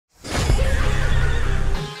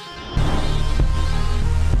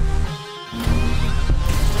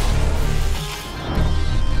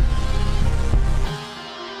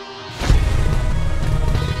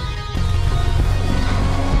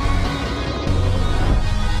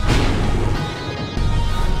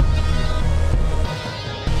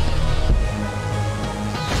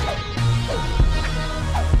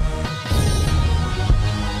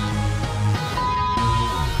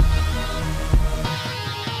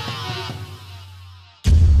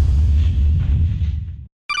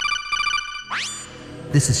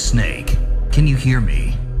This is Snake. Can you hear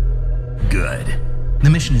me? Good. The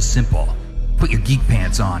mission is simple. Put your geek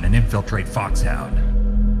pants on and infiltrate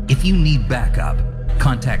Foxhound. If you need backup,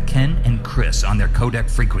 contact Ken and Chris on their codec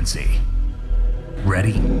frequency.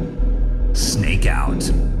 Ready? Snake out.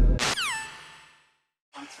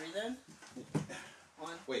 On three then?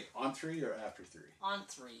 Wait, on three or after three? On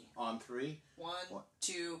three. On three? One,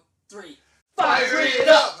 2, 3. Fire it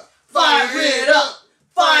up! Fire it up!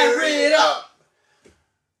 Fire it up!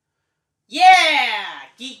 Yeah!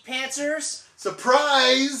 Geek Pantsers.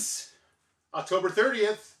 Surprise! October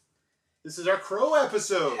 30th. This is our Crow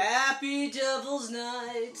episode. Happy Devil's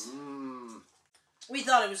Night. We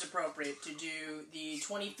thought it was appropriate to do the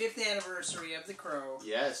 25th anniversary of The Crow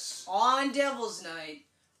Yes. on Devil's Night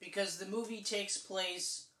because the movie takes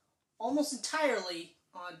place almost entirely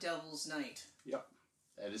on Devil's Night. Yep.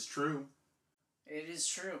 That is true. It is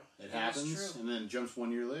true. It happens, and then jumps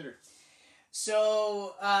 1 year later.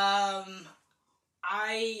 So, I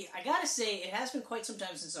gotta say, it has been quite some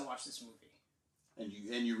time since I watched this movie.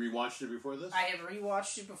 And you rewatched it before this? I have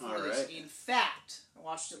rewatched it before this. Right. In fact, I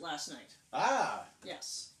watched it last night. Ah.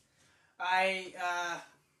 Yes. I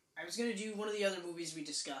was gonna do one of the other movies we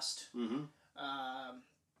discussed. Mm-hmm.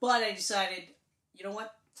 But I decided, you know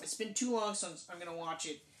what? It's been too long, so I'm gonna watch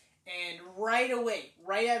it. And right away,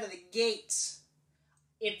 right out of the gates,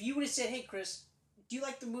 if you would have said, "Hey, Chris, do you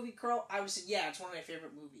like the movie Crow?" I would have said, "Yeah, it's one of my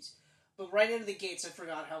favorite movies." But right out of the gates, I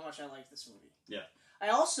forgot how much I liked this movie. Yeah. I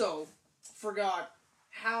also forgot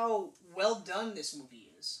how well done this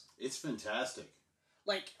movie is. It's fantastic.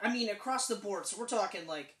 Like, I mean, across the board. So we're talking,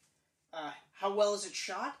 like, how well is it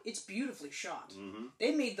shot? It's beautifully shot. Mm-hmm.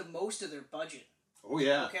 They made the most of their budget. Oh,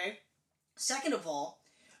 yeah. Okay? Second of all,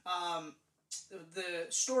 the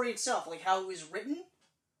story itself, like how it was written,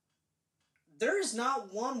 there is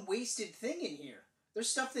not one wasted thing in here. There's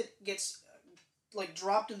stuff that gets, like,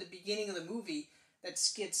 dropped in the beginning of the movie that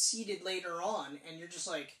gets seeded later on, and you're just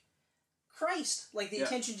like, Christ! Like, the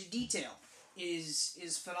attention to detail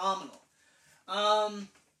is phenomenal.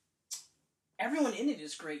 Everyone in it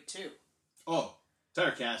is great, too. Oh,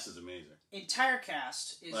 entire cast is amazing. Entire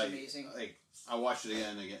cast is amazing. Like, I watched it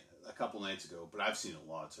again a couple nights ago, but I've seen it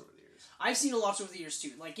lots over the years. I've seen it lots over the years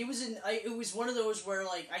too. Like, it was one of those where,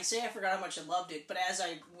 like, I say I forgot how much I loved it, but as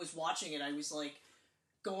I was watching it, I was like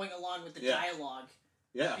going along with the dialogue.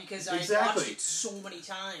 Yeah, because I watched it so many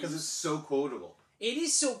times. Because it's so quotable. It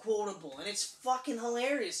is so quotable, and it's fucking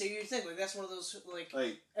hilarious. So you think, like, that's one of those like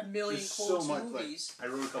a million quotes so much, movies. Like,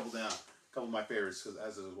 I wrote a couple down, a couple of my favorites because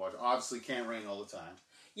as I was watching, obviously can't rain all the time.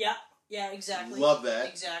 Yeah, exactly. Love that.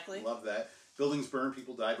 Exactly. Love that. Buildings burn,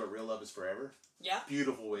 people die, but real love is forever. Yeah.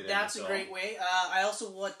 Beautiful way to That's end a great way. I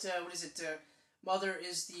also what is it? Mother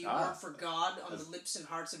is the word for God on the lips and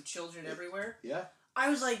hearts of children everywhere. Yeah. I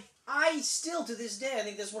was like, I still to this day I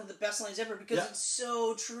think that's one of the best lines ever because it's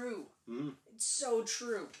so true. Mm-hmm. It's so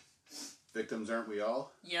true. Victims aren't we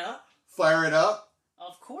all? Yeah. Fire it up.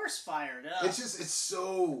 Of course, fired up. It's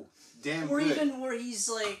so damn or good. Or even where he's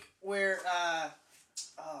like,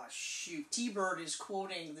 T-Bird is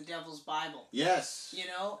quoting the Devil's Bible. Yes. You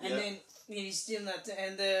know? And then he's doing that,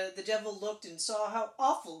 and the devil looked and saw how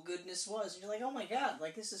awful goodness was. And you're like, oh my god,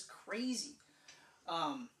 like, this is crazy.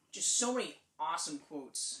 Just so many awesome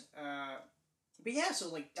quotes. But yeah, so,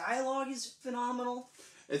 like, dialogue is phenomenal.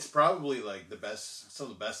 It's probably, like, some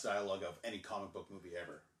of the best dialogue of any comic book movie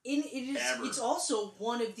ever. It's also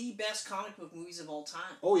one of the best comic book movies of all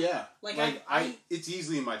time. Oh, yeah. Like it's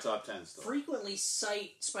easily in my top 10 still. Frequently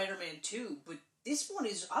cite Spider-Man 2, but this one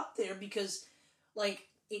is up there because, like,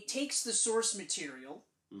 it takes the source material,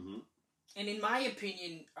 and in my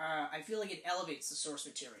opinion, I feel like it elevates the source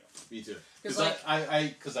material. Me too. Because like,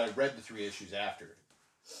 I read the 3 issues after.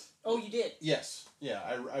 Oh, you did? Yes. Yeah,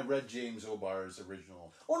 I read James O'Barr's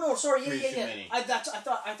original. Oh no, sorry, yeah. Mini.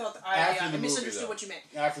 I misunderstood what you meant.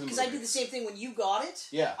 After the movie. Because I did the same thing when you got it.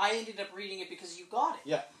 Yeah. I ended up reading it because you got it.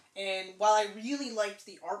 Yeah. And while I really liked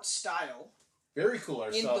the art style. Very cool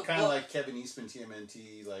art style, kind of like Kevin Eastman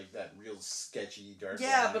TMNT, like that real sketchy dark.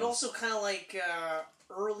 Yeah, but also kind of like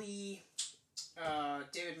early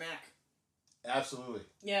David Mack. Absolutely.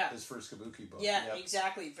 Yeah. His first Kabuki book. Yeah,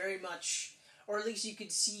 exactly. Very much, or at least you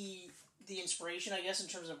could see the inspiration, I guess, in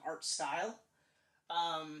terms of art style.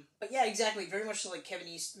 But yeah, exactly. Very much like Kevin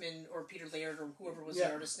Eastman or Peter Laird or whoever was the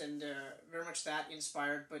artist, and very much that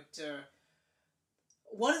inspired. But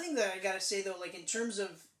one thing that I gotta say though, like in terms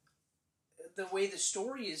of the way the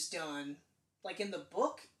story is done, like in the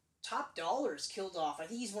book, Top Dollar is killed off. I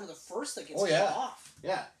think he's one of the first that gets killed off.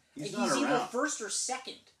 Yeah. He's Like, not either around. first or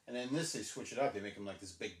second. And in this, they switch it up. They make him like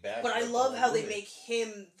this big bad. But I for the love whole how they movie. make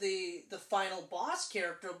him the final boss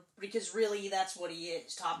character, because really that's what he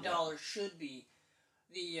is. Top Dollar should be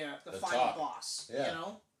the final top. boss. Yeah. You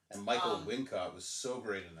know? And Michael Wincott was so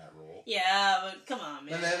great in that role. Yeah, but come on,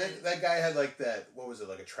 man. And then that guy had like that. What was it,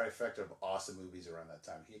 like a trifecta of awesome movies around that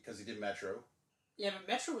time? Because he did Metro. Yeah, but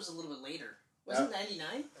Metro was a little bit later. Wasn't it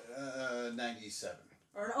 99? 97.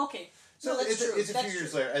 Or okay. So No, that's it's true. a That's few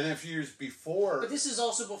years true. later, and then a few years before. But this is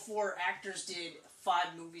also before actors did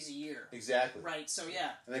 5 movies a year. Exactly. Right, so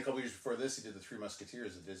yeah. And then a couple years before this, he did the Three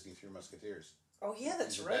Musketeers, the Disney Three Musketeers. Oh yeah,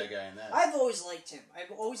 that's He's right. a bad guy in that. I've always liked him.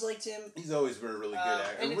 He's always been a really good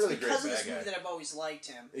actor, and a it's really because great of bad this movie guy. that I've always liked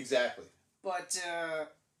him. Exactly. But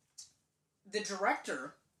the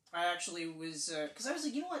director, I actually was because I was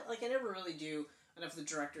like, you know what? Like I never really do enough of the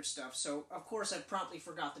director stuff. So of course I promptly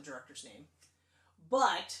forgot the director's name.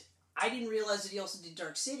 But I didn't realize that he also did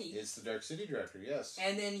Dark City. It's the Dark City director, yes.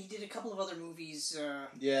 And then he did a couple of other movies.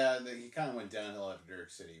 Yeah, he kind of went downhill after Dark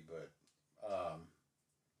City, but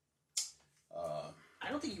I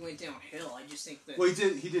don't think he went downhill. I just think that well,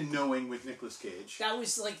 he did Knowing with Nicolas Cage. that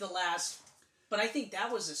was like the last. But I think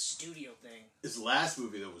that was a studio thing. His last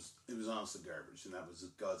movie it was honestly garbage, and that was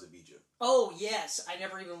Gods of Egypt. Oh yes, I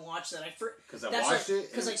never even watched that. Because I watched it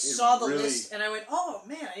because I it saw the really- list and I went, oh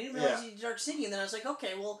man, I didn't realize Yeah. he did Dark City. And then I was like,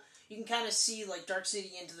 okay, well you can kind of see like Dark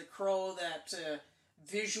City into the Crow, that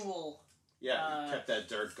visual. Yeah, he kept that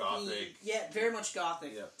dark gothic. Yeah, very much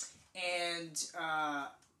gothic. Yeah. And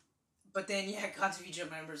but then Gods of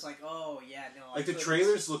Egypt members like, oh yeah, no. I Like the couldn't.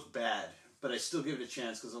 trailers look bad, but I still give it a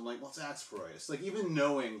chance because I'm like, well, it's Axe Like even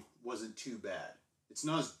Knowing wasn't too bad. It's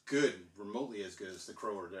not as good, remotely as good as The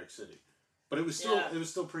Crow or Dark City, but it was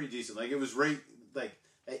still pretty decent. Like it was right like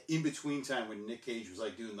in between time when Nick Cage was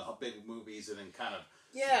like doing the big movies and then kind of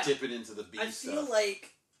dipping into the B stuff.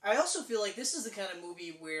 I also feel like this is the kind of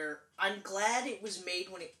movie where I'm glad it was made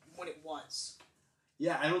when it was.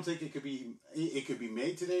 Yeah, I don't think it could be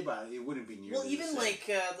made today, but it wouldn't be nearly. Well, even the same.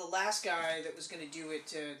 like the last guy that was going to do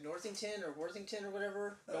it, Northington or Worthington or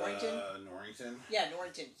whatever, Norrington. Norrington. Yeah,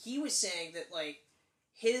 Norrington. He was saying that like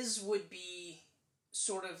his would be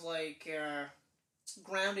sort of like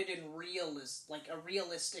grounded in like a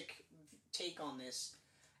realistic take on this,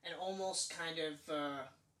 and almost kind of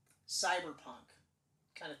cyberpunk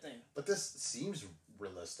kind of thing. But this seems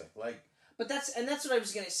realistic, like. But that's what I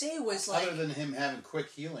was gonna say was like. Other than him having quick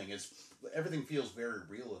healing, everything feels very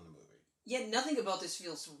real in the movie. Yeah, nothing about this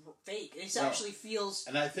feels fake. It actually feels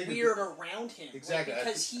and I think weird around him. Exactly. Like,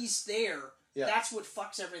 because he's there, that's what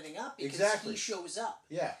fucks everything up. Because he shows up.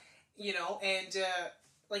 Yeah. You know, and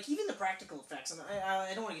like even the practical effects. And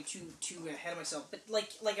I don't want to get too ahead of myself, but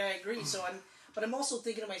like I agree. So I'm also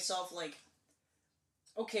thinking to myself like,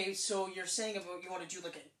 okay, so you're saying about you want to do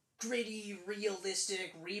like a gritty,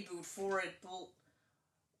 realistic reboot for it, but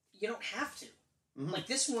you don't have to. Mm-hmm. Like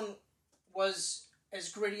this one was as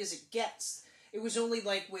gritty as it gets. It was only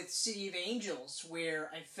like with City of Angels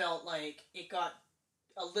where I felt like it got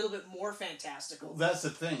a little bit more fantastical. Well, that's the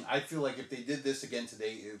thing. I feel like if they did this again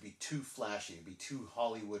today, it would be too flashy. It'd be too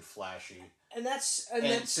Hollywood flashy. And that's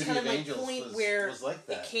City kind of my Angels point where was like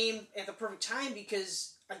that. it came at the perfect time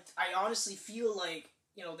because I honestly feel like,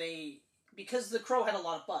 you know, because The Crow had a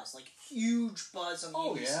lot of buzz, like huge buzz on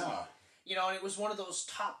the indie scene. You know, and it was one of those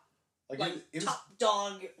top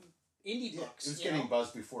dog indie books. It was getting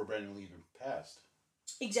buzz before Brandon Lee even passed.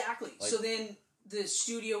 Exactly. So then the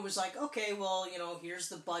studio was like, okay, well, you know, here's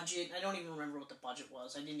the budget. I don't even remember what the budget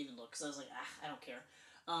was. I didn't even look because I was like, I don't care.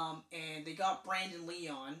 And they got Brandon Lee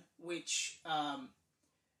on, which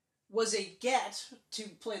was a get to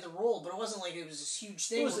play the role, but it wasn't like it was this huge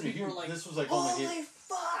thing where people were like, this was like holy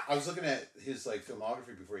fuck! I was looking at his like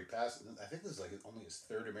filmography before he passed. I think this is like only his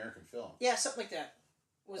third American film. Yeah, something like that.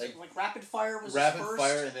 Was it like Rapid Fire was Rapid his first?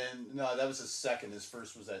 Fire, and then no, that was his second. His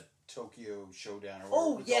first was that Tokyo Showdown or whatever.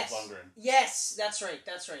 Oh yes, Lundgren. yes, that's right.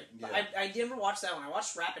 Yeah. I never watched that one. I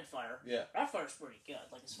watched Rapid Fire. Yeah, Rapid Fire's pretty good.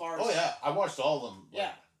 Like as far as yeah, I watched all of them.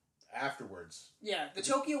 Yeah. Afterwards. Yeah, the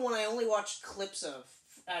Tokyo one I only watched clips of.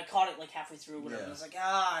 I caught it like halfway through, whatever. Yeah. And I was like,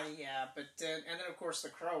 yeah, but and then of course The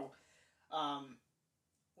Crow,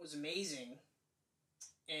 was amazing.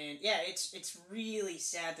 And yeah, it's really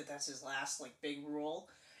sad that that's his last like big role.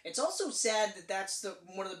 It's also sad that that's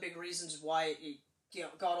one of the big reasons why it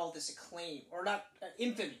got all this acclaim or not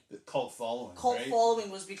infamy. The cult following. Cult right?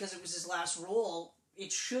 following was because it was his last role.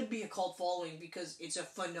 It should be a cult following because it's a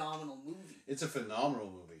phenomenal movie. It's a phenomenal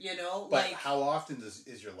movie. You know, but like how often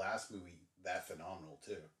is your last movie that phenomenal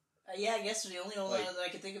too? Yeah, I guess the only one that I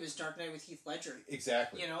can think of is Dark Knight with Heath Ledger.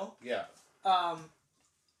 Exactly. You know? Yeah.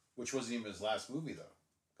 Which wasn't even his last movie,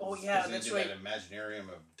 though. Oh yeah, that's right. That Imaginarium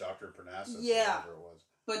of Dr. Parnassus. Yeah, whatever it was.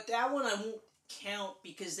 But that one I won't count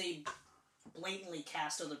because they blatantly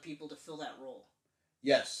cast other people to fill that role.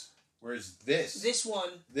 Yes. Whereas this one,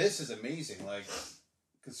 this is amazing. Like,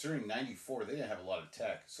 considering '94, they didn't have a lot of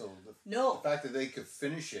tech, so the fact that they could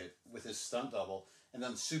finish it with his stunt double and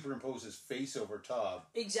then superimpose his face over top.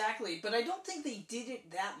 Exactly, but I don't think they did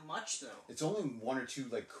it that much though. It's only one or two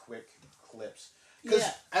like quick clips. Because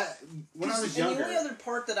when I was younger, the only other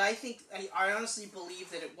part that I think I honestly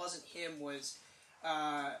believe that it wasn't him was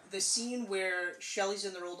the scene where Shelley's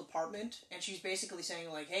in their old apartment and she's basically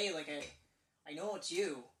saying like, "Hey, like I know it's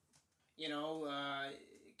you, you know,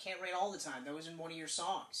 can't rain all the time. That was in one of your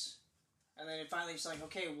songs," and then it finally it's like,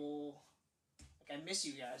 "Okay, well, like I miss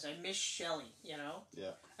you guys. I miss Shelley, you know."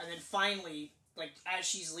 Yeah. And then finally, like as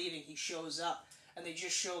she's leaving, he shows up and they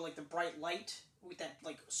just show like the bright light with that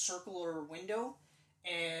like circular window.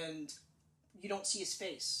 And you don't see his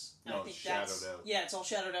face. And No, I think it's shadowed out. Yeah, it's all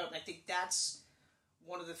shadowed out, and I think that's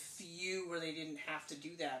one of the few where they didn't have to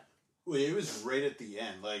do that. Well, it was right at the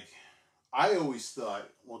end. Like, I always thought,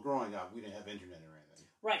 well, growing up, we didn't have internet or anything.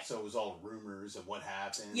 Right. So it was all rumors of what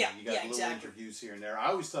happened. Yeah, You got little interviews here and there. I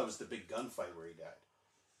always thought it was the big gunfight where he died.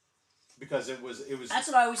 Because it was. That's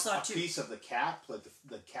what I always thought, too. A piece of the cap, like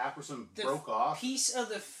the cap or something broke off. Piece of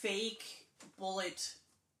the fake bullet,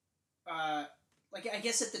 like, I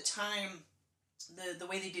guess at the time, the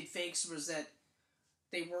way they did fakes was that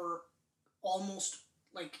they were almost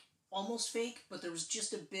fake, but there was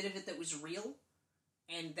just a bit of it that was real,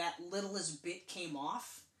 and that littlest bit came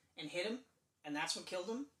off and hit him, and that's what killed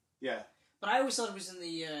him. Yeah. But I always thought it was in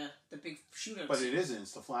the big shootout. But it isn't.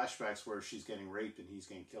 It's the flashbacks where she's getting raped and he's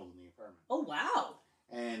getting killed in the apartment. Oh, wow.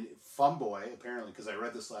 And Funboy, apparently, because I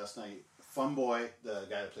read this last night, Funboy, the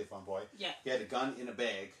guy that played Funboy, he had a gun in a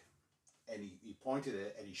bag, and he pointed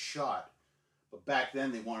it, and he shot. But back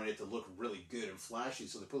then, they wanted it to look really good and flashy,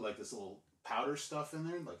 so they put like this little powder stuff in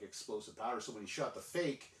there, like explosive powder. So when he shot the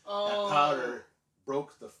fake, that powder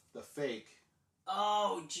broke the fake.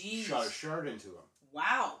 Oh, geez. Shot a shard into him.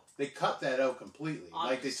 Wow. They cut that out completely. Obviously.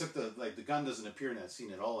 Like, they took the gun doesn't appear in that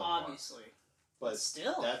scene at all anymore. Obviously. But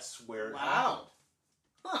still. That's where it happened.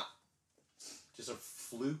 Huh. Just a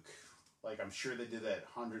fluke. Like, I'm sure they did that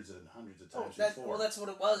hundreds and hundreds of times before. Well, that's what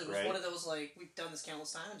it was. It was one of those, like, we've done this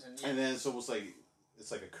countless times. And then it's almost like,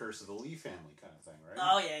 it's like a curse of the Lee family kind of thing, right?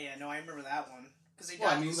 Oh, yeah. No, I remember that one. Because they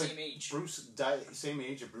died at the same age. Bruce died, same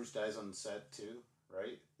age, and Bruce dies on set, too,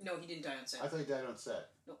 right? No, he didn't die on set. I thought he died on set.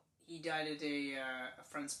 No, he died at a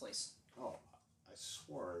friend's place. Oh, I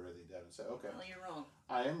swore I read he died on set. Okay. Well, you're wrong.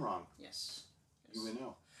 I am wrong. Yes. You would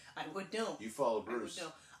know. I would know. You follow Bruce. I would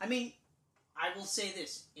know. I mean, I will say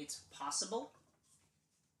this. It's possible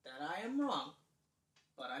that I am wrong,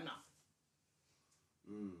 but I'm not.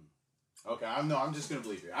 Okay, I'm just gonna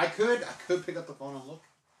believe you. I could pick up the phone and look,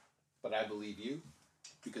 but I believe you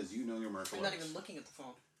because you know your martial I'm arts. not even looking at the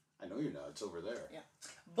phone. I know you're not. It's over there. Yeah,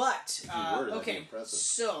 but okay.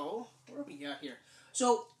 So what do we got here?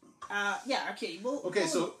 So okay. Well,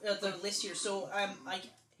 so the list here. So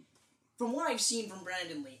from what I've seen from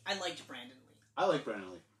Brandon Lee, I liked Brandon Lee. I like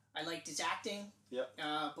Brandon Lee. I liked his acting. Yep.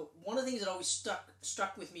 But one of the things that always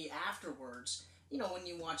stuck with me afterwards, you know, when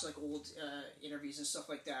you watch like old interviews and stuff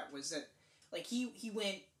like that, was that like he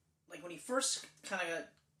went like when he first kind of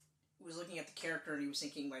was looking at the character and he was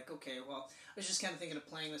thinking like, okay, well, I was just kind of thinking of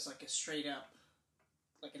playing this like a straight up,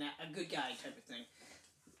 like a good guy type of thing,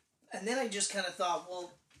 and then I just kind of thought,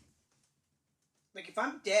 well, like if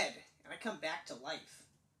I'm dead and I come back to life,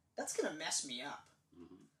 that's gonna mess me up.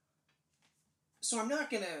 So I'm not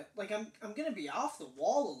gonna, like, I'm gonna be off the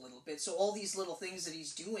wall a little bit. So all these little things that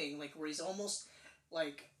he's doing, like, where he's almost,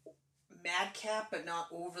 like, madcap but not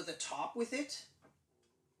over the top with it,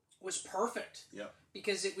 was perfect. Yeah.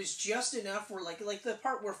 Because it was just enough where, like the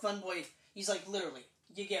part where Funboy, he's like, literally,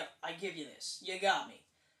 I give you this. You got me.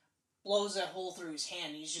 Blows that hole through his hand,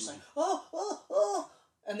 and he's just like, oh,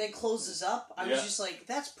 and then closes up. I was just like,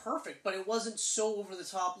 that's perfect. But it wasn't so over the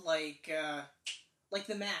top like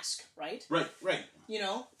The Mask, right? Right. You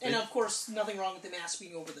know? And of course, nothing wrong with The Mask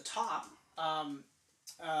being over the top.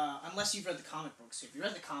 Unless you've read the comic books. If you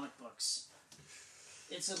read the comic books,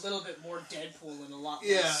 it's a little bit more Deadpool and a lot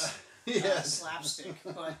less slapstick.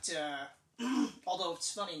 But, although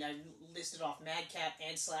it's funny, I listed off Madcap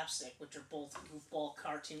and Slapstick, which are both goofball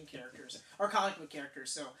cartoon characters. Or comic book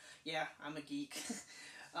characters, so, yeah, I'm a geek.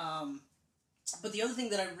 But the other thing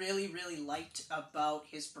that I really, really liked about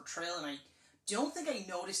his portrayal, and I don't think I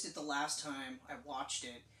noticed it the last time I watched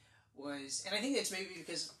it, was, and I think it's maybe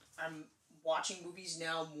because I'm watching movies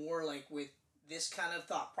now more like with this kind of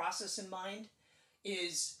thought process in mind,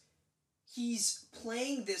 is he's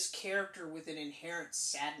playing this character with an inherent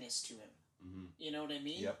sadness to him. Mm-hmm. You know what I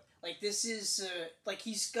mean? Yep. Like, this is, like,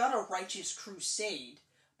 he's got a righteous crusade,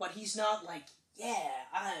 but he's not like, yeah,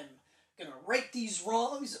 I'm gonna right these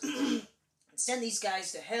wrongs and send these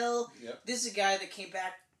guys to hell. Yep. This is a guy that came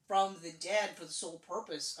back from the dead for the sole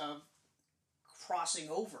purpose of crossing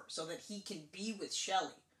over so that he can be with Shelley.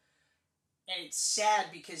 And it's sad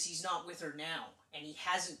because he's not with her now, and he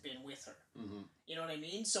hasn't been with her. Mm-hmm. You know what I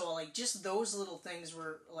mean? So, like, just those little things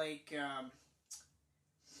were, like,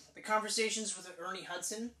 the conversations with Ernie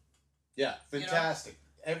Hudson. Yeah, fantastic.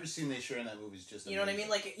 Every scene they share in that movie is just amazing. You know what I mean?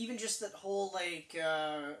 Like, even just that whole, like,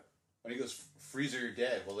 when he goes, Freezer, you're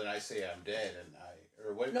dead. Well, then I say I'm dead, and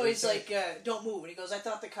or what? No, what he's like, don't move. And he goes, I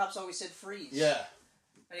thought the cops always said freeze. Yeah.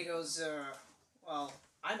 And he goes, well,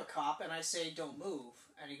 I'm a cop, and I say don't move.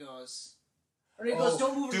 And he goes... Or he goes,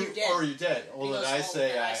 don't move or you're dead. Or you're dead. Well, then I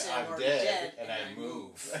say I'm dead, dead, and I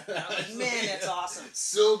move. And I'm like, man, that's awesome.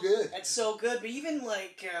 So good. That's so good. But even,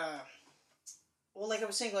 like, well, like I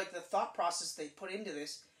was saying, like, the thought process they put into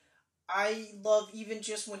this, I love even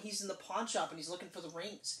just when he's in the pawn shop and he's looking for the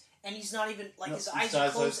rings. And he's not even, like, his eyes are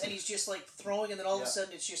closed, and he's just, like, throwing, and then all of a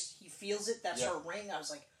sudden it's just, he feels it, that's her ring. I was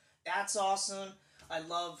like, that's awesome. I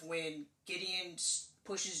love when Gideon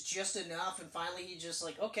pushes just enough, and finally he just,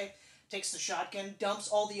 like, okay, takes the shotgun, dumps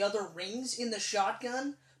all the other rings in the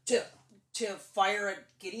shotgun to fire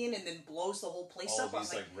at Gideon, and then blows the whole place up. All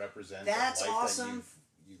these, like, represent that's the life awesome.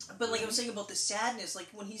 That but, like I was saying about the sadness, like,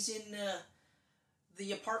 when he's in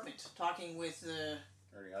the apartment talking with...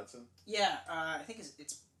 Ernie Hudson? Yeah, I think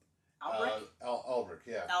it's Albrecht? Albrecht,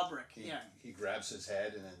 yeah. Albrecht, He grabs his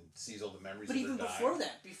head and then sees all the memories But of even her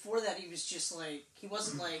before that, he was just like, he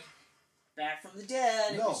wasn't like, back from the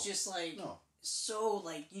dead. No. It was just like, so,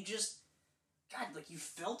 like, you just, God, like, you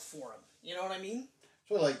felt for him. You know what I mean?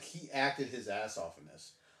 So, like, he acted his ass off in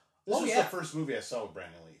this. This was the first movie I saw with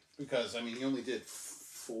Brandon Lee. Because, I mean, he only did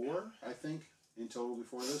 4, I think, in total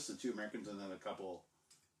before this. The 2 Americans and then a couple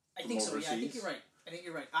I think so, yeah. I think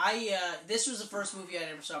you're right. This was the first movie I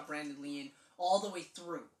ever saw Brandon Lee in all the way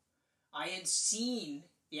through. I had seen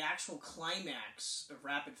the actual climax of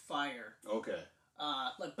Rapid Fire. Okay.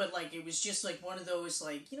 But it was just like one of those,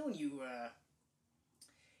 like, you know when you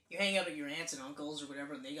hang out at your aunts and uncles or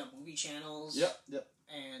whatever, and they got movie channels. Yep.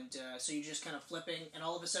 And so you're just kind of flipping, and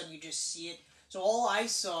all of a sudden you just see it. So all I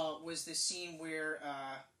saw was this scene where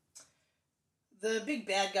the big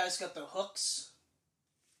bad guy's got the hooks.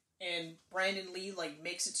 And Brandon Lee, like,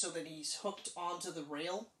 makes it so that he's hooked onto the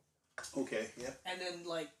rail. Okay, yeah. And then,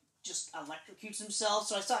 like, just electrocutes himself.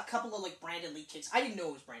 So I saw a couple of, like, Brandon Lee kicks. I didn't know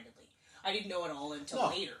it was Brandon Lee. I didn't know it all until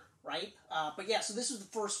later, right? But yeah, so this was the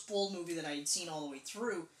first full movie that I had seen all the way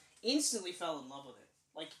through. Instantly fell in love with it.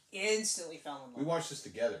 Like, instantly fell in love with it. We watched this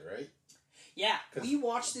together, right? Yeah, we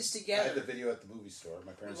watched this together. I had the video at the movie store,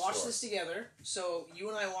 my parents' store. We watched this together. So you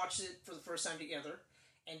and I watched it for the first time together.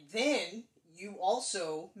 And then... You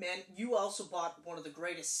also bought one of the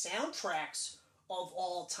greatest soundtracks of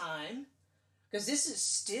all time. Because this is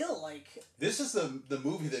still, like... This is the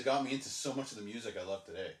movie that got me into so much of the music I love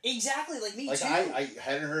today. Exactly, like me too. I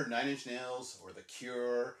hadn't heard of 9 Inch Nails, or The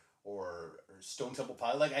Cure, or Stone Temple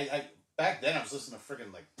Pilots. Like, I back then I was listening to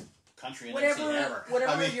freaking, like, country and MC Hammer.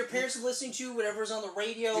 Whatever your parents were listening to, whatever's on the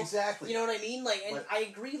radio. Exactly. You know what I mean? Like, and I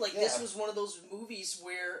agree, like, this was one of those movies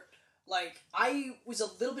where... Like, I was a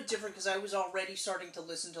little bit different because I was already starting to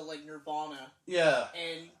listen to, like, Nirvana. Yeah.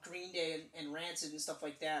 And Green Day and Rancid and stuff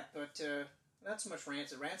like that. But not so much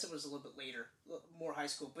Rancid. Rancid was a little bit later. More high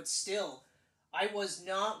school. But still, I was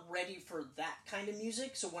not ready for that kind of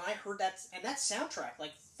music. So when I heard that... And that soundtrack,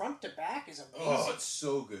 like, front to back is amazing. Oh, it's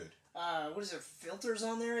so good. What is it? Filters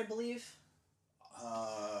on there, I believe?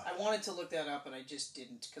 I wanted to look that up, and I just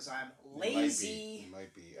didn't because I'm lazy. It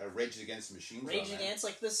might be. Rage Against the Machine. Rage Against,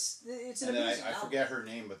 like this. It's an and amazing I forget her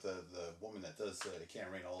name, but the woman that does It Can't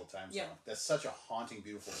Rain All the Time song. Yeah. That's such a haunting,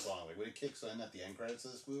 beautiful song. Like when it kicks in at the end credits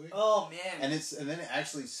of this movie. Oh man! And then it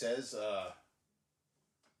actually says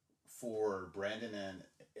for Brandon and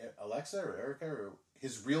Alexa or Erica or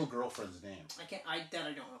his real girlfriend's name. I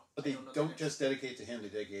don't know. But they don't just dedicate to him; they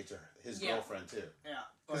dedicate to his girlfriend too. Yeah.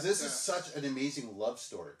 Because this is such an amazing love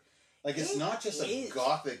story. Like, it's not just a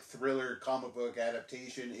gothic thriller comic book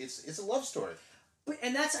adaptation. It's a love story.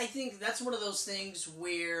 And I think that's one of those things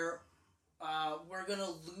where we're going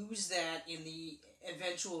to lose that in the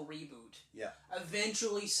eventual reboot. Yeah.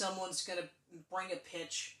 Eventually someone's going to bring a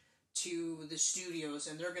pitch to the studios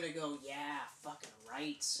and they're going to go, yeah, fucking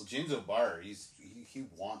right. Well, James O'Barr, he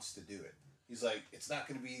wants to do it. He's like, it's not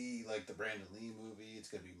going to be like the Brandon Lee movie. It's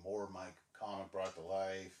going to be more my comic brought to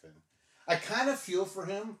life. And I kind of feel for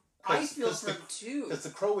him I feel for him too. Because the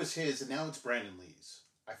Crow is his, and now it's Brandon Lee's.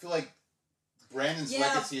 I feel like Brandon's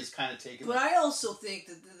legacy is kind of taken. But I also think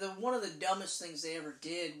that the one of the dumbest things they ever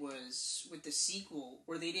did was with the sequel,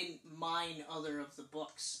 where they didn't mine other of the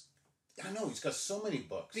books. I know, he's got so many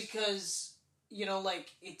books. Because,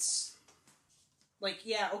 it's...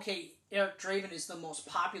 Eric Draven is the most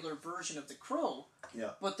popular version of the Crow.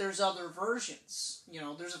 Yeah. But there's other versions.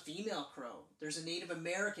 There's a female Crow. There's a Native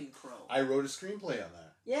American Crow. I wrote a screenplay on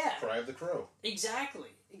that. Yeah. Cry of the Crow. Exactly.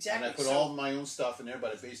 And I put all my own stuff in there,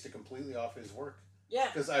 but I based it completely off his work. Yeah.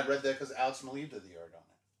 Because I read that because Alex Maleev did the art on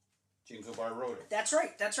it. James O'Barr wrote it. That's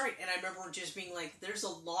right. And I remember just being like, there's a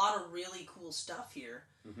lot of really cool stuff here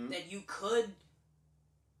that you could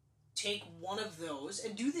take one of those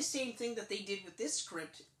and do the same thing that they did with this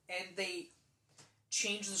script, and they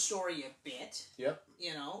change the story a bit. Yep.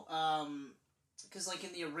 Because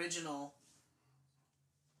in the original,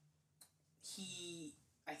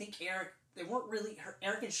 I think Eric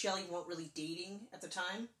and Shelley weren't really dating at the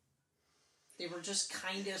time. They were just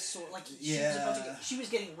kind of she was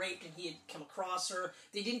getting raped and he had come across her.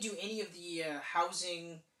 They didn't do any of the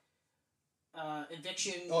housing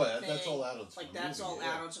eviction thing. That's all adults. That's all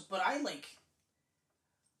adults. But I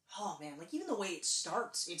oh man, even the way it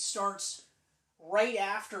starts right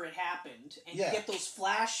after it happened, and you get those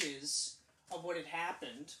flashes of what had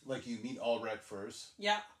happened. You meet Ulrich first.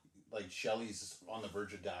 Yeah. Shelley's on the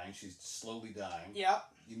verge of dying. She's slowly dying. Yeah.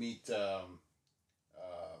 You meet,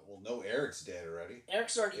 Eric's dead already.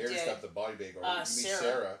 Eric's already dead. Eric's got the body bag already. You meet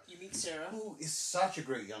Sarah. You meet Sarah. Who is such a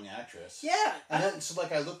great young actress. Yeah. And then,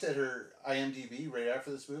 I looked at her IMDb right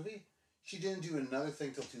after this movie. She didn't do another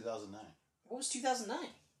thing till 2009. What was 2009?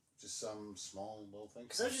 Just some small little thing.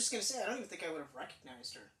 Because I was just going to say, I don't even think I would have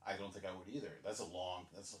recognized her. I don't think I would either. That's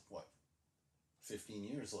 15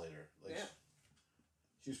 years later. Yeah.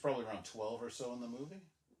 She was probably around 12 or so in the movie.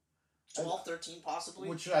 12, 13 possibly.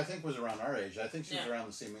 Which I think was around our age. I think she was around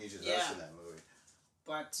the same age as us in that movie.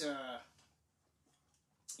 But,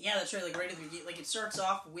 that's right. Right at the beginning. It starts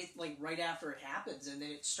off with, right after it happens, and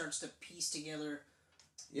then it starts to piece together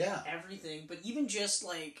everything. But even just,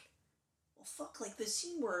 the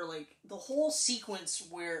scene where, the whole sequence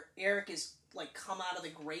where Eric is, come out of the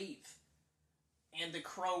grave, and the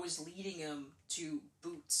Crow is leading him to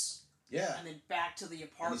Boots. Yeah. And then back to the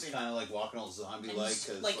apartment. And he's kind of walking all zombie-like.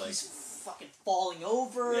 He's fucking falling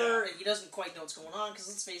over, and he doesn't quite know what's going on, because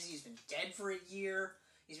let's face it, he's been dead for a year.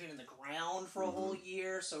 He's been in the ground for a whole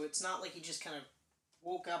year, so it's not like he just kind of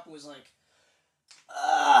woke up and was like,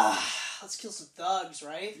 let's kill some thugs,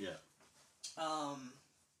 right? Yeah. I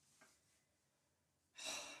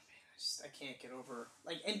can't get over...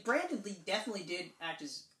 and Brandon Lee definitely did act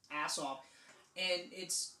his ass off, and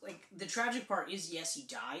it's, the tragic part is, yes, he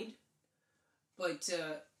died, but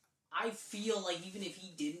I feel even if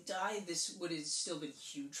he didn't die, this would have still been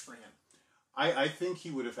huge for him. I think he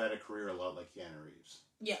would have had a career a lot like Keanu Reeves.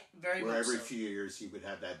 Yeah, very much so. Where every few years he would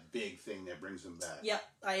have that big thing that brings him back. Yeah,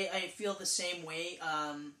 I feel the same way,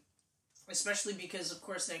 especially because, of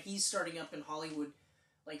course, now he's starting up in Hollywood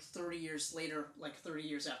 30 years later, 30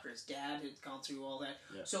 years after his dad had gone through all that.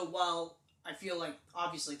 Yeah. So while I feel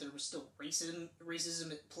obviously there was still racism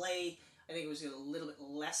at play, I think it was a little bit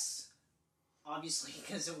less... Obviously,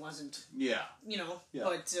 because it wasn't... Yeah.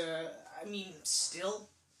 But, still,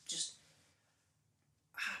 just...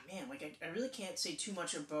 man, I really can't say too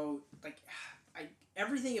much about,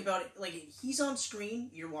 everything about it, he's on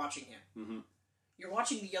screen, you're watching him. Mm-hmm. You're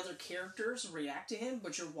watching the other characters react to him,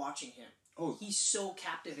 but you're watching him. Oh. He's so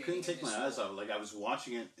captivating. Couldn't take my eyes off it. I was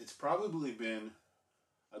watching it, it's probably been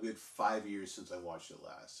a good 5 years since I watched it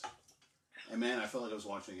last. And man, I felt like I was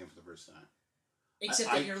watching it again for the first time.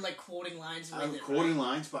 Except that you're quoting lines with I'm quoting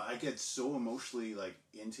lines, but I get so emotionally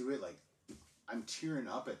into it, I'm tearing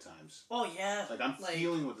up at times. Oh yeah. I'm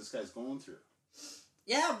feeling what this guy's going through.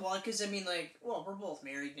 Yeah, well, because we're both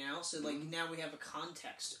married now, so now we have a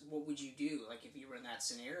context. What would you do, if you were in that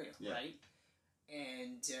scenario, right?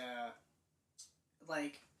 And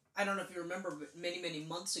I don't know if you remember, but many, many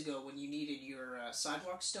months ago when you needed your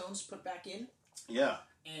sidewalk stones put back in. Yeah.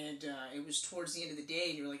 And it was towards the end of the day,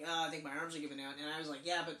 and you were like, I think my arms are giving out. And I was like,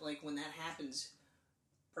 yeah, but when that happens,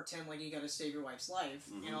 pretend you got to save your wife's life.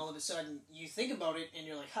 Mm-hmm. And all of a sudden, you think about it, and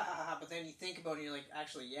you're like, ha ha ha. But then you think about it, and you're like,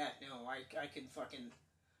 actually, yeah, no, I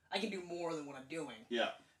can do more than what I'm doing.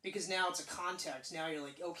 Yeah. Because now it's a context. Now you're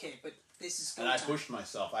like, okay, but this is go time. And I pushed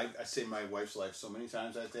myself. I saved my wife's life so many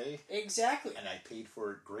times that day. Exactly. And I paid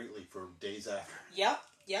for it greatly for days after. Yep.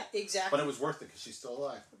 Yeah, exactly. But it was worth it because she's still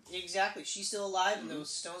alive. Exactly. She's still alive, and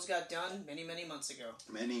those stones got done many, many months ago.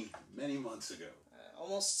 Many, many months ago.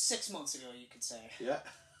 Almost 6 months ago, you could say. Yeah.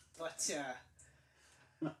 But,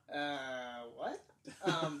 What?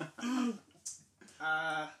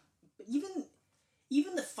 But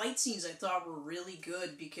even the fight scenes I thought were really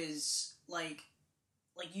good because like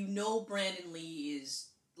Brandon Lee is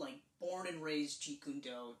like born and raised Jeet Kune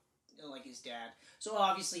Do, like his dad. So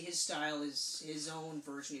obviously his style is his own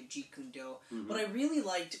version of Jeet Kune Do. Mm-hmm. What I really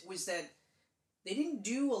liked was that they didn't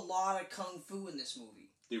do a lot of kung fu in this movie.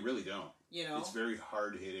 They really don't. You know, it's very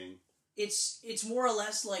hard hitting. It's more or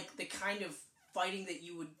less like the kind of fighting that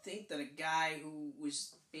you would think that a guy who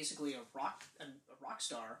was basically a rock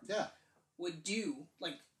star would do.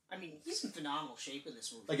 Like, I mean, he's in phenomenal shape in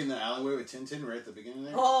this movie. Like in the alleyway with Tintin right at the beginning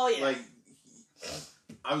there. Oh yeah. Like,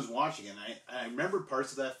 I was watching it, and I remember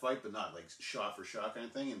parts of that fight, but not like shot for shot kind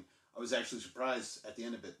of thing. And I was actually surprised at the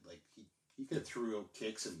end of it. Like he could have threw out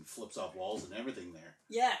kicks and flips off walls and everything there.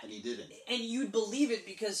 Yeah. And he didn't. And you'd believe it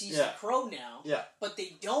because he's a Crow now. Yeah. But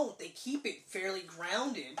they don't. They keep it fairly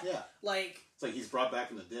grounded. Yeah. Like... It's like he's brought back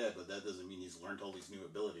from the dead, but that doesn't mean he's learned all these new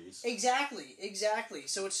abilities. Exactly.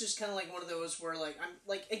 So it's just kind of like one of those where, like, I'm...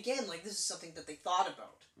 Like, again, like, this is something that they thought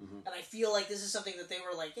about. Mm-hmm. And I feel like this is something that they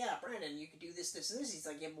were like, yeah, Brandon, you could do this, this, and this. He's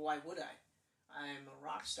like, yeah, but why would I? I'm a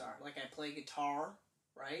rock star. Like, I play guitar,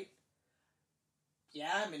 right?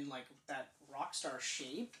 Yeah, I'm in, like, that rock star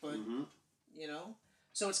shape, but, you know?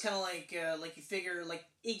 So it's kind of like you figure, like,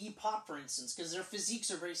 Iggy Pop, for instance, because their physiques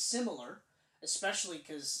are very similar, especially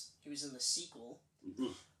because he was in the sequel.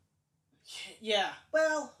 Mm-hmm. Yeah,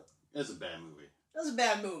 well... That's a bad movie. That was a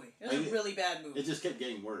bad movie. It was a really bad movie. It just kept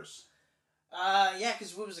getting worse. Yeah,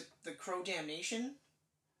 because what was it? The Crow Damnation?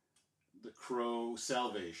 The Crow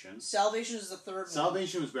Salvation. Salvation is the third one.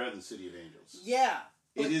 Salvation was better than City of Angels. Yeah.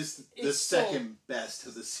 It is the second best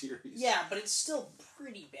of the series. Yeah, but it's still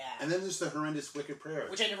pretty bad. And then there's the horrendous Wicked Prayer.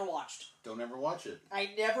 Which I never watched. Don't ever watch it. I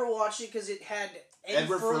never watched it because it had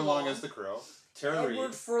Edward Furlong as the Crow. Tara Reid.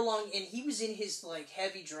 Edward Furlong, and he was in his like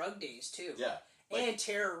heavy drug days too. Yeah. Like, and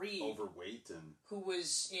Tara Reid. Overweight and... Who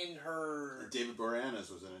was in her... And David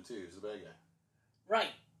Boreanaz was in it too. He was the bad guy.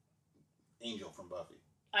 Right. Angel from Buffy.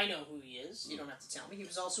 I know who he is. You don't have to tell me. He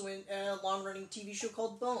was also in a long-running TV show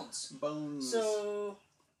called Bones. Bones. So...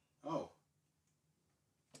 Oh.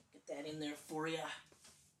 Get that in there for you.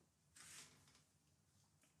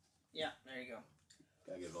 Yeah, there you go.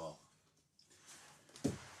 Gotta get it all.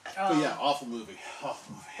 But yeah, awful movie.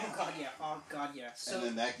 Awful movie. Oh god, yeah. Oh god, yeah. So, and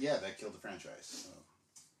then that killed the franchise.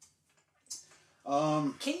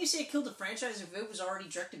 So. Can you say it killed the franchise if it was already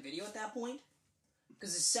direct-to-video at that point?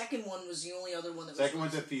 Because the second one was the only other one that was... Second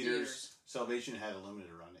one's at theaters. Salvation had a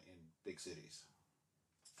limited run in big cities.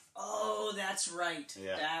 Oh, that's right.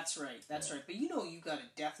 Yeah. That's right. But you know you got a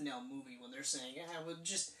Death Knell movie when they're saying, well,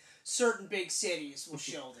 just certain big cities will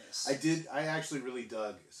show this. I actually really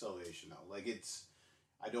dug Salvation, though. Like,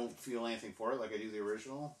 I don't feel anything for it like I do the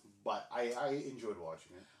original, but I enjoyed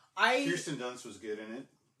watching it. Kirsten Dunst was good in it.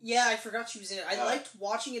 Yeah, I forgot she was in it. I liked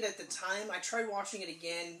watching it at the time. I tried watching it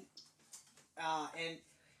again, and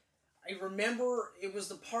I remember it was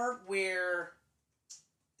the part where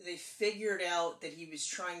they figured out that he was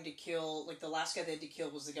trying to kill, like, the last guy they had to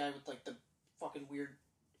kill was the guy with, like, the fucking weird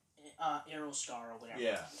arrow star or whatever.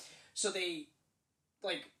 Yeah. So they,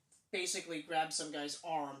 like, basically grabbed some guy's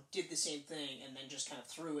arm, did the same thing, and then just kind of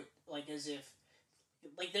threw it, like, as if,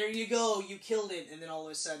 like, there you go, you killed it, and then all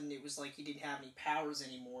of a sudden it was like he didn't have any powers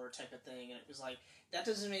anymore type of thing, and it was like, that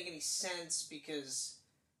doesn't make any sense because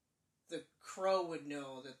the Crow would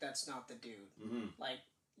know that that's not the dude. Mm-hmm. Like,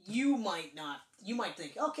 you might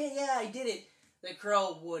think, okay, yeah, I did it. The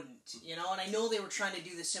Crow wouldn't, you know? And I know they were trying to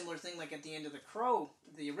do the similar thing, like at the end of The Crow,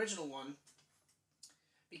 the original one,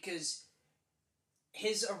 because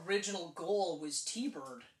his original goal was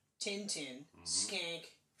T-Bird, Tintin, Skank,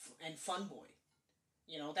 and Funboy.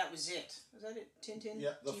 You know, that was it. Was that it? Tintin?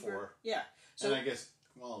 Yeah, the T-Bird? four. Yeah. So, and I guess,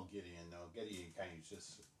 well, Gideon, though. Gideon kind of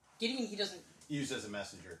just... Gideon, he doesn't... Used as a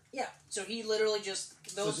messenger. Yeah, so he literally just...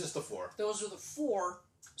 So just the four. Those were the four.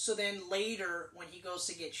 So then later, when he goes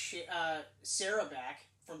to get Sarah back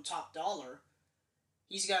from Top Dollar,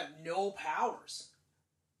 he's got no powers.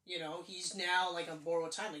 You know, he's now, like, on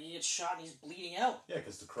borrowed time. Like, he gets shot and he's bleeding out. Yeah,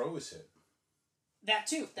 because the Crow was hit. That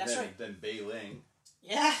too, that's right. Then Bei Ling...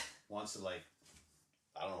 Yeah. Wants to, like...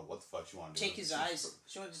 I don't know what the fuck she wanted to do. Take his eyes.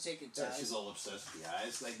 She wanted to take his eyes. She's all obsessed with the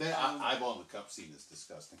eyes. Like, eyeball in the cup scene is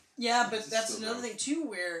disgusting. Yeah, but that's another thing, too,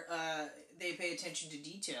 where they pay attention to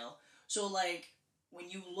detail. So, like, when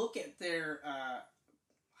you look at their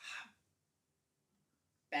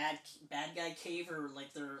bad guy cave, or,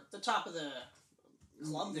 like, the top of the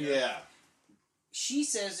club there. Yeah. She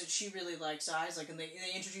says that she really likes eyes. Like, and they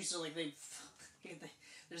introduce her, like,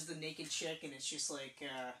 there's the naked chick, and it's just like...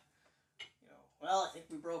 well, I think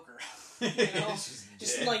we broke her. You know?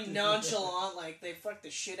 Just like nonchalant, like they fucked the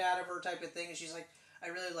shit out of her type of thing. And she's like, I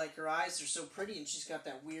really like her eyes. They're so pretty. And she's got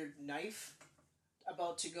that weird knife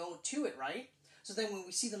about to go to it, right? So then when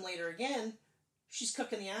we see them later again, she's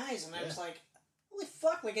cooking the eyes. And I was like, holy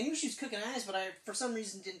fuck. Like I knew she was cooking eyes, but I, for some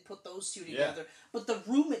reason, didn't put those two together. But the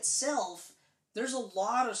room itself, there's a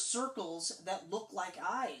lot of circles that look like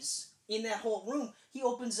eyes in that whole room. He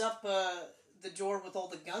opens up the door with all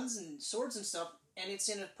the guns and swords and stuff, and it's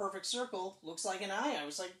in a perfect circle. Looks like an eye. I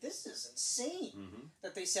was like, this is insane.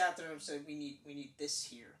 That they sat there and said, we need this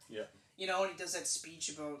here. Yeah. You know, and he does that speech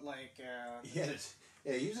about like.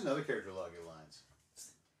 He used another character log of lines.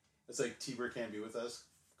 It's like T-Bird can't be with us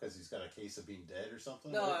because he's got a case of being dead or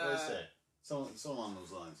something. No, what did I say? So along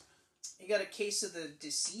those lines. He got a case of the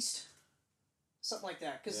deceased, something like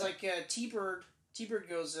that. Because like T-Bird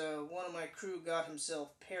goes, one of my crew got himself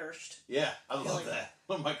perished. Yeah, I love that.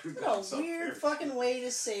 One of my crew got himself perished. What a weird fucking way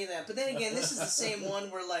to say that. But then again, this is the same one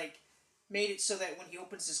where, like, made it so that when he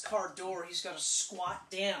opens his car door, he's got to squat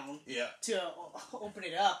down to open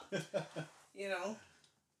it up. You know?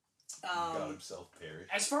 Got himself perished.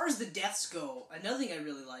 As far as the deaths go, another thing I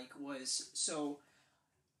really like was, so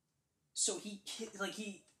he,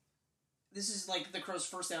 this is like the Crow's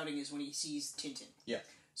first outing is when he sees Tintin. Yeah.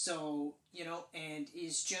 So, you know, and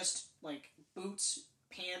is just like boots,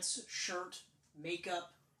 pants, shirt,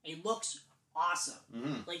 makeup. It looks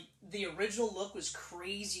awesome. Like the original look was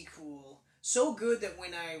crazy cool. So good that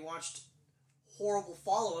when I watched horrible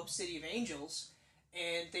follow-up, City of Angels,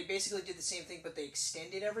 and they basically did the same thing, but they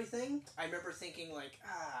extended everything, I remember thinking like,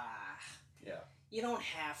 you don't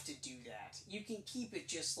have to do that. You can keep it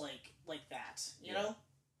just like that, you know?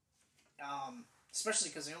 Especially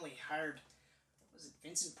because they only hired, was it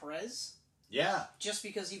Vincent Perez? Yeah. Just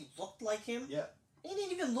because he looked like him? Yeah. He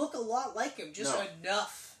didn't even look a lot like him. Just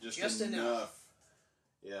enough. Just enough.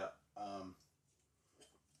 Yeah.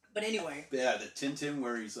 But anyway. Yeah, the Tintin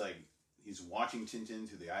where he's watching Tintin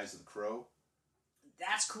through the eyes of the Crow.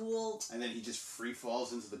 That's cool. And then he just free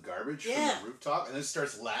falls into the garbage from the rooftop and then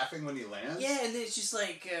starts laughing when he lands. Yeah, and then it's just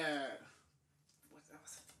like,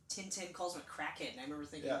 Tintin calls him a crackhead. And I remember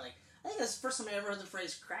thinking like, I think that's the first time I ever heard the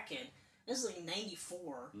phrase crackhead. This is like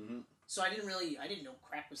 94. So I didn't know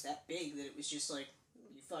crack was that big, that it was just like,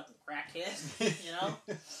 you fucking crackhead, you know?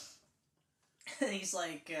 And he's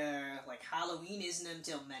like Halloween isn't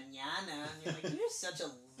until mañana. And you're like, you're such a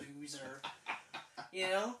loser. You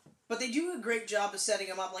know? But they do a great job of setting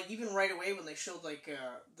him up, like even right away when they showed like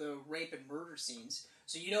the rape and murder scenes.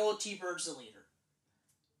 So you know T-Bird's the leader.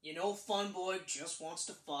 You know Fun Boy just wants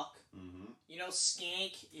to fuck. You know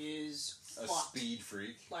Skank is a fucked. Speed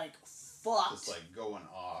freak. Like fucked. Just like going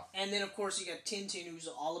off. And then of course you got Tintin who's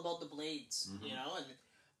all about the blades, you know? And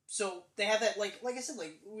so they have that like I said,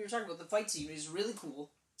 like we were talking about, the fight scene is really cool.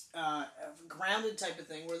 Grounded type of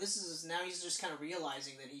thing where this is now he's just kind of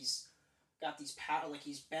realizing that he's got these power, like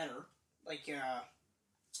he's better, like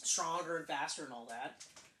stronger and faster and all that.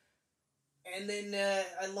 And then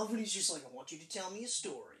I love when he's just like, I want you to tell me a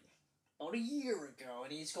story about a year ago,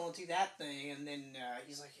 and he's going through that thing, and then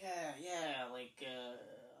he's like, like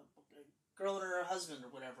a girl and her husband or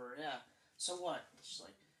whatever, so what? She's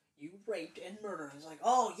like, you raped and murdered. He's like,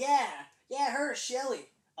 oh yeah, her, Shelley.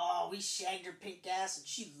 Oh, we shagged her pink ass and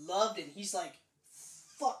she loved it. And he's like,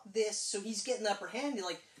 fuck this. So he's getting the upper hand. He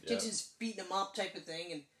like, Tintin's beating him up type of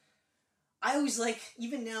thing. And I always like,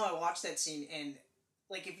 even now I watch that scene and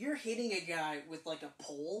like if you're hitting a guy with like a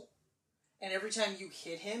pole and every time you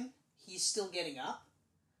hit him, he's still getting up.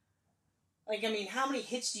 Like, I mean, how many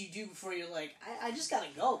hits do you do before you're like, I just gotta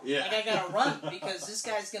go. Yeah. Like, I gotta run because this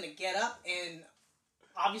guy's gonna get up and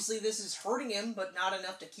obviously this is hurting him, but not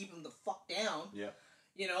enough to keep him the fuck down. Yeah.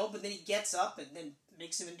 You know, but then he gets up and then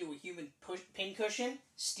makes him into a human pincushion,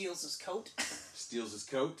 steals his coat. Steals his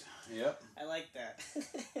coat, yep. I like that.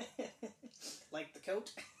 Like the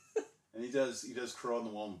coat. And he does Crow on the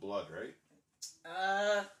Wall in Blood, right?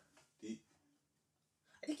 I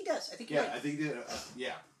think he does. I think you're right. I think he did.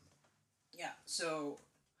 Yeah. Yeah, so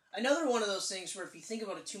another one of those things where if you think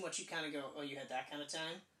about it too much, you kind of go, oh, you had that kind of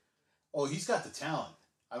time? Oh, he's got the talent.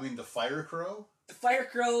 I mean, the Fire Crow? The Fire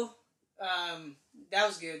Crow, that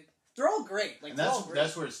was good. They're all great. Like, and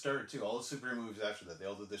that's where it started, too. All the superhero movies after that, they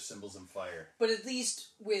all did their symbols in fire. But at least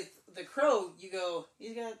with the Crow, you go,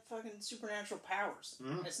 he's got fucking supernatural powers.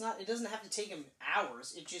 Mm-hmm. It doesn't have to take him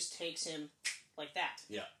hours. It just takes him like that.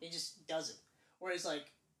 Yeah. It just does it. Whereas, like,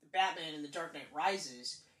 Batman in The Dark Knight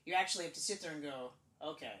Rises, you actually have to sit there and go,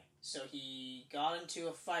 okay, so he got into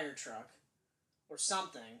a fire truck or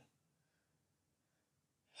something,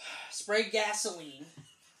 sprayed gasoline,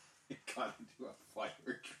 It got into a fire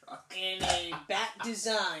truck. in a bat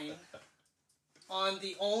design on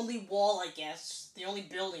the only wall, I guess, the only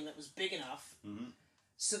building that was big enough. Mm-hmm.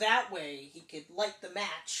 So that way he could light the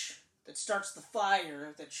match that starts the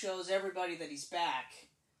fire that shows everybody that he's back.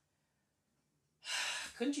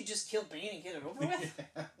 Couldn't you just kill Bane and get it over with?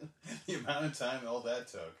 The amount of time all that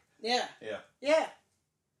took. Yeah. Yeah. Yeah.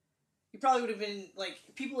 You probably would have been, like,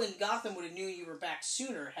 people in Gotham would have knew you were back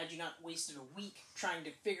sooner had you not wasted a week trying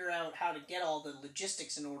to figure out how to get all the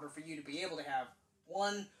logistics in order for you to be able to have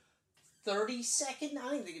one 30-second, I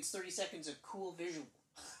don't even think it's 30 seconds of cool visual.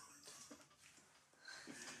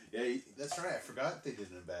 Yeah, that's right. I forgot they did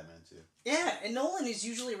it in Batman, too. Yeah, and Nolan is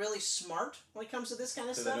usually really smart when it comes to this kind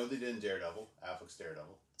of Because stuff. I know they did in Daredevil, Affleck's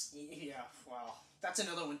Daredevil. Yeah, wow. That's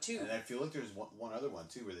another one, too. And I feel like there's one other one,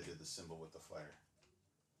 too, where they did the symbol with the fire.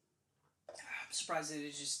 I'm surprised they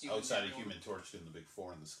did just do Outside of Human Torch doing the big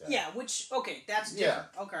 4 in the sky. Yeah, which, okay, that's different.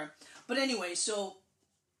 Yeah. Okay. But anyway, so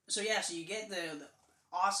you get the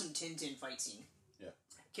awesome Tintin fight scene. Yeah.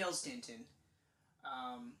 Kills Tintin.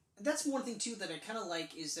 That's one thing, too, that I kind of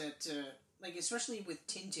like is that, like, especially with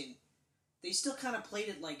Tintin, they still kind of played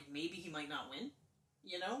it like maybe he might not win,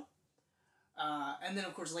 you know? And then,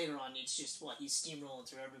 of course, later on, it's just, he's steamrolling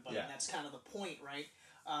through everybody, and that's kind of the point, right?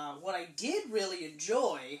 What I did really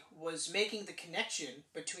enjoy was making the connection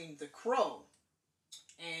between The Crow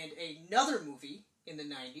and another movie in the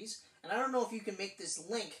 90s, and I don't know if you can make this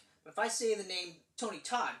link, but if I say the name Tony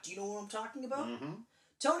Todd, do you know what I'm talking about? Mm-hmm.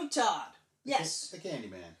 Tony Todd. Yes. The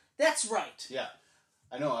Candyman. That's right. Yeah.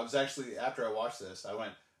 I know. I was actually, after I watched this, I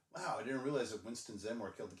went, wow, I didn't realize that Winston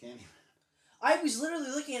Zeddemore killed the Candyman. I was literally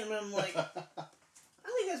looking at him and I'm like, I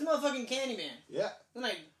think that's motherfucking Candyman. Yeah. Then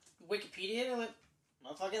I Wikipedia and I went,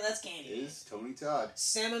 motherfucker, that's Candyman. It is Tony Todd.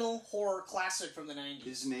 Seminal horror classic from the 90s.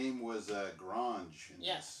 His name was Grange.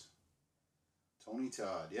 Yes. Tony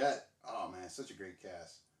Todd. Yeah. Oh, man, such a great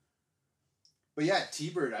cast. But yeah,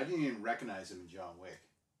 T-Bird, I didn't even recognize him in John Wick.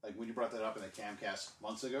 Like, when you brought that up in the Camcast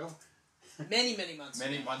months ago. Many months ago.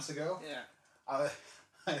 Many months ago? Yeah.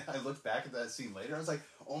 I looked back at that scene later. I was like,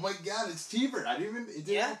 "Oh my god, it's T-Bird!" It didn't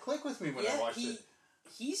even click with me when I watched it.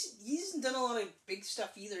 He's done a lot of big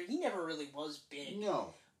stuff either. He never really was big.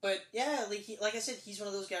 No. But yeah, like I said, he's one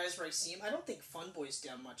of those guys where I see him. I don't think Funboy's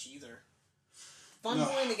done much either.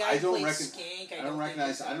 Funboy and the guy who plays Skank. I don't even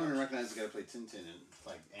recognize the guy who played Tintin and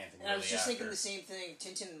like Anthony. And I was just thinking the same thing.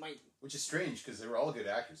 Tintin might. Which is strange because they were all good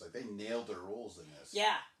actors. Like they nailed their roles in this.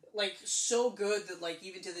 Yeah, like so good that like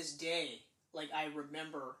even to this day. Like, I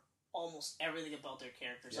remember almost everything about their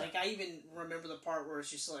characters. Yeah. Like, I even remember the part where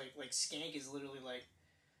it's just like Skank is literally like,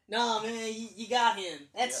 "No, man, you got him.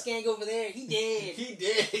 That Skank over there, he did. He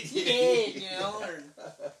did. He did, you know?"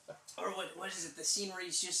 Or what is it, the scene where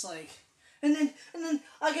he's just like, and then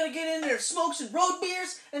I gotta get in there, smoke some road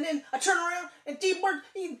beers, and then I turn around, and T-Bird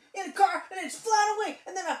in a car, and it's flying away,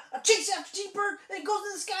 and then I chase after T-Bird, and it goes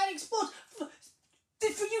in the sky and explodes.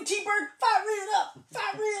 For you, T-Bird, fire it up!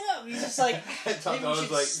 Fire it up! He's just like, maybe we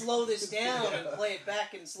should slow this down and play it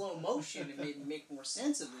back in slow motion and maybe make more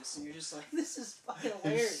sense of this. And you're just like, this is fucking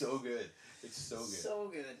hilarious. It's so good. It's so good.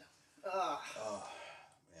 So good. Oh,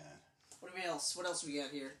 man. What else we got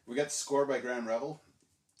here? We got the score by Graham Revel,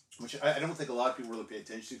 which I don't think a lot of people really pay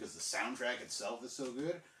attention to because the soundtrack itself is so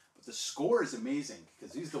good. But the score is amazing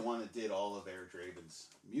because he's the one that did all of Eric Draven's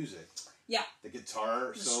music. Yeah. The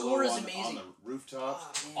guitar solo on the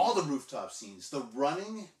rooftop. All the rooftop scenes. The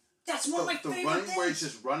running. That's one of my favorite things. The running where he's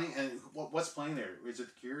just running. And what's playing there? Is it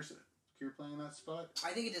The Cure? Is it Cure playing in that spot?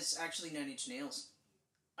 I think it is actually Nine Inch Nails.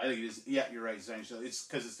 I think it is. Yeah, you're right. It's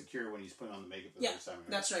because it's The Cure when he's putting on the makeup for the first time. Right?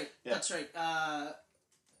 That's right. Yeah. That's right.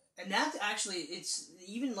 And that actually, it's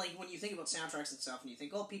even like when you think about soundtracks and stuff and you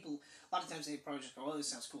think, people, a lot of times they probably just go, "Oh, this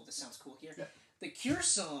sounds cool here." Yeah. The Cure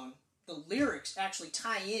song, the lyrics actually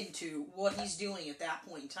tie into what he's doing at that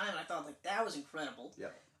point in time, and I thought like that was incredible. Yeah.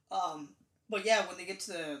 But yeah, when they get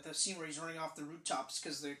to the scene where he's running off the rooftops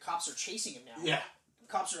because the cops are chasing him now. Yeah. The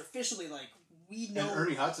cops are officially like, we know. And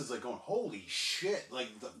Ernie Hudson's like going, holy shit! Like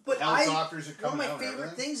the helicopters are coming out. One of my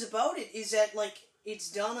favorite things about it is that like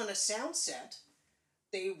it's done on a sound set.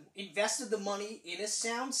 They invested the money in a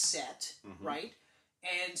sound set, right?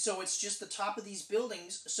 And so it's just the top of these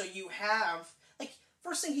buildings. So you have like.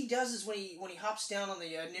 First thing he does is when he hops down on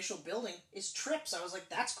the initial building is trips. I was like,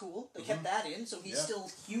 that's cool. They kept that in, so he's still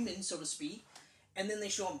human, so to speak. And then they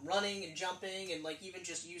show him running and jumping and like even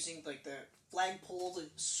just using like the flagpole to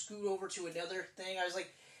scoot over to another thing. I was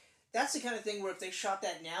like, that's the kind of thing where if they shot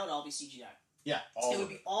that now, it'd all be CGI. Yeah, it would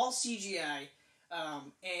be all CGI,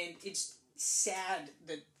 and it's sad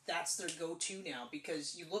that that's their go-to now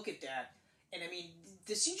because you look at that, and I mean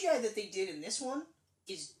the CGI that they did in this one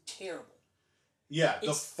is terrible. Yeah,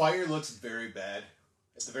 the fire looks very bad.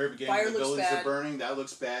 At the very beginning, when the buildings are burning, that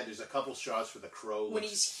looks bad. There's a couple shots where the crow when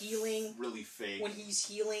he's healing, really fake. When he's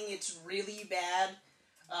healing, it's really bad.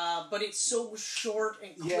 But it's so short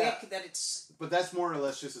and quick that it's... But that's more or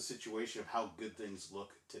less just a situation of how good things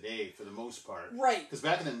look today, for the most part. Right. Because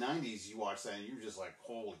back in the 90s, you watched that and you were just like,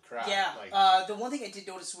 holy crap. Yeah. Like, the one thing I did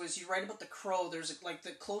notice was, you're right about the crow. There's like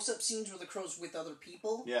the close-up scenes where the crow's with other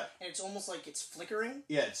people. Yeah. And it's almost like it's flickering.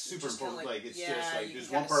 Yeah, it's super important. Like, it's just like,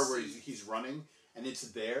 there's one part where he's running, and it's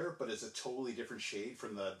there, but it's a totally different shade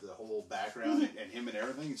from the whole background and him and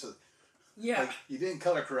everything. So, yeah. Like, you didn't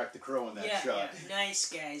color correct the crow in that shot. Yeah, nice,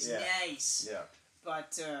 guys, nice. Yeah.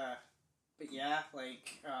 But yeah,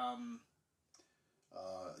 like,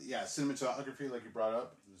 cinematography, like you brought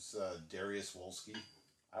up, was Darius Wolski.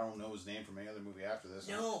 I don't know his name from any other movie after this.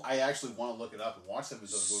 No. I actually want to look it up and watch some of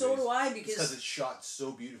those movies. So do I, because it's shot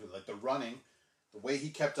so beautifully. Like, the running, the way he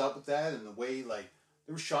kept up with that, and the way, like,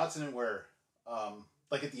 there were shots in it where,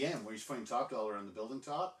 like at the end, where he's fighting Top Dollar on the building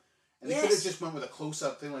top, and they could have just went with a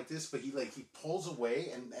close-up thing like this, but he pulls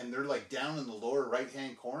away, and they're, like, down in the lower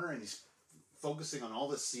right-hand corner, and he's focusing on all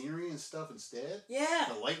the scenery and stuff instead. Yeah.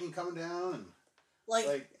 The lightning coming down, and...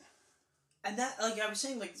 Like and that, like I was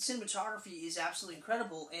saying, like, the cinematography is absolutely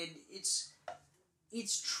incredible, and it's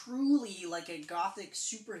truly, like, a gothic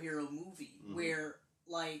superhero movie, where,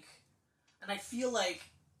 like... And I feel like,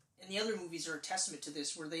 and the other movies are a testament to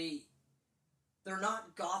this, where they're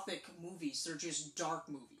not gothic movies, they're just dark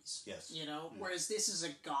movies. Yes. You know? Yeah. Whereas this is a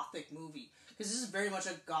gothic movie. Because this is very much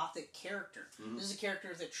a gothic character. Mm-hmm. This is a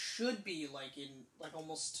character that should be, like, in, like,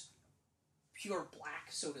 almost pure black,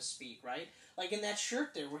 so to speak, right? Like in that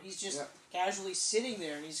shirt there, where he's just casually sitting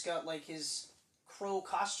there, and he's got, like, his crow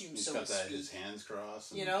costume, so to speak. He's got his hands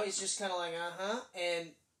crossed. You know, he's just kind of like,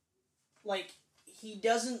 and, like, he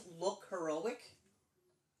doesn't look heroic.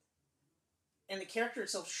 And the character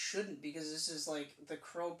itself shouldn't, because this is like, the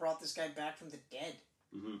crow brought this guy back from the dead.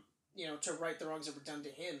 Mm-hmm. You know, to right the wrongs that were done to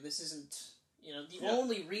him. This isn't, you know, the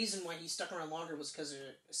only reason why he stuck around longer was because of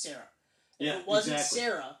Sarah. If it wasn't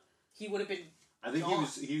Sarah, he would have been gone.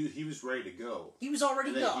 he was ready to go. He was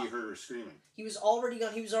already gone. And then he heard her screaming. He was already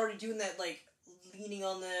gone. He was already doing that, like, leaning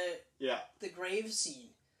on the grave scene,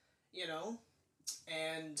 you know?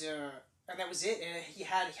 And that was it. And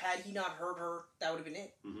had he not heard her, that would have been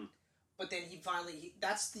it. Mm-hmm. But then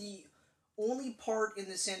that's the only part in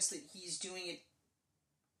the sense that he's doing it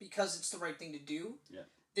because it's the right thing to do. Yeah.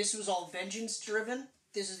 This was all vengeance driven.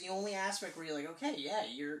 This is the only aspect where you're like, okay, yeah,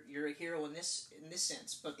 you're a hero in this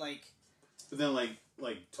sense. But then like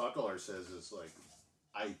Top Dollar says, is like,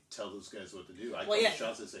 I tell those guys what to do. I call the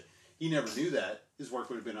shots and say, he never knew that. His work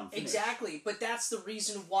would have been unfinished. Exactly. But that's the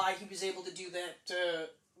reason why he was able to do that,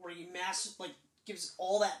 where he gives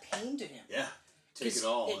all that pain to him. Yeah. Take it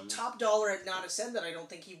all. If Top Dollar had not have said that, I don't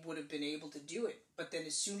think he would have been able to do it. But then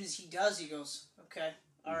as soon as he does, he goes, okay,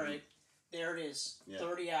 all right, there it is. Yeah.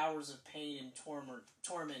 30 hours of pain and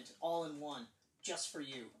torment, all in one, just for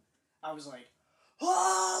you. I was like,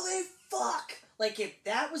 holy fuck! Like, if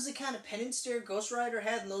that was the kind of penance stare Ghost Rider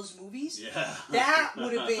had in those movies, that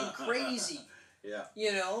would have been crazy. Yeah.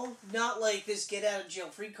 You know? Not like this get out of jail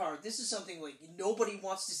free card. This is something like, nobody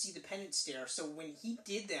wants to see the penance stare. So when he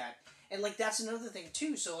did that, and, like, that's another thing,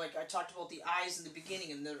 too. So, like, I talked about the eyes in the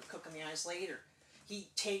beginning and the cook on the eyes later. He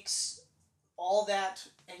takes all that,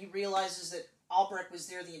 and he realizes that Albrecht was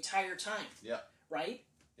there the entire time. Yeah. Right?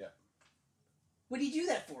 Yeah. What did he do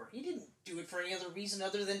that for? He didn't do it for any other reason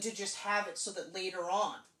other than to just have it so that later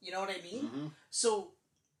on. You know what I mean? Mm-hmm. So,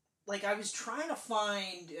 like, I was trying to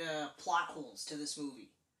find plot holes to this movie.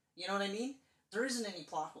 You know what I mean? There isn't any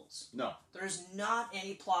plot holes. No. There's not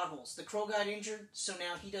any plot holes. The crow got injured, so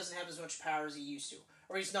now he doesn't have as much power as he used to.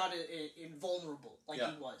 Or he's not invulnerable like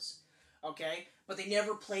he was. Okay? But they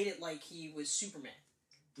never played it like he was Superman.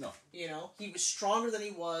 No. You know? He was stronger than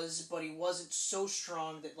he was, but he wasn't so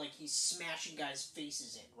strong that, like, he's smashing guys'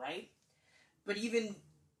 faces in, right? But even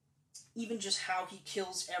just how he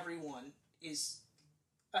kills everyone is...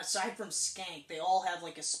 Aside from Skank, they all have,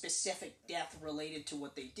 like, a specific death related to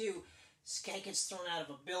what they do. Skank gets thrown out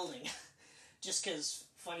of a building just because,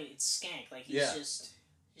 fuck it, it's Skank. Like, he's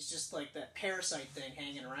just like that parasite thing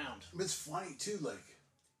hanging around. But it's funny, too, like,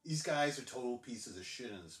 these guys are total pieces of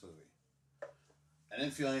shit in this movie. I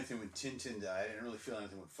didn't feel anything when Tintin died. I didn't really feel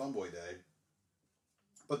anything when Funboy died.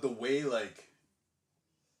 But the way, like,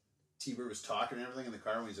 T-Bird was talking and everything in the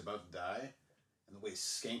car when he's about to die, and the way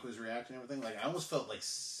Skank was reacting and everything, like, I almost felt, like,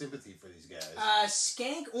 sympathy for these guys.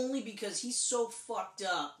 Skank only because he's so fucked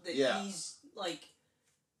up that he's, like,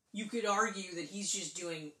 you could argue that he's just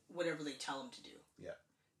doing whatever they tell him to do. Yeah.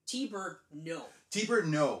 T-Bird, no. T-Bird,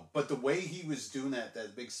 no. But the way he was doing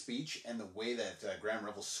that big speech and the way that Graham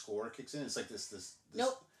Revel's score kicks in, it's like this.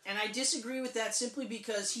 Nope. And I disagree with that simply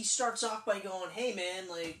because he starts off by going, hey, man,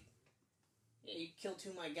 like, yeah, you killed 2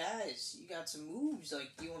 of my guys. You got some moves. Like,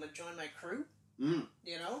 do you want to join my crew? Mm.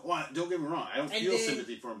 You know? Well, don't get me wrong. I don't feel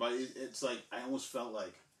sympathy for him, but it's like, I almost felt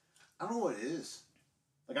like, I don't know what it is.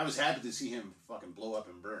 Like, I was happy to see him fucking blow up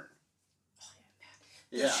and burn. Oh,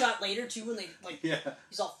 yeah, man. The shot later, too, when they, like,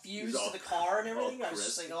 he's all fused to the car and everything. I was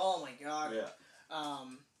just like, oh, my God. Yeah.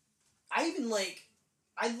 I even, like,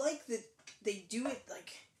 I like that they do it,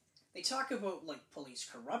 like, they talk about, like, police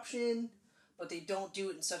corruption, but they don't do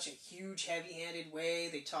it in such a huge, heavy-handed way.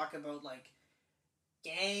 They talk about, like,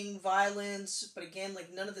 gang violence, but again,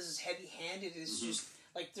 like, none of this is heavy-handed. It's just,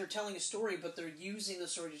 like, they're telling a story, but they're using the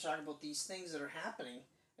story to talk about these things that are happening,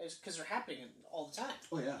 because they're happening all the time.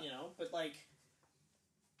 Oh, yeah. You know, but, like,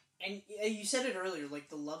 and you said it earlier, like,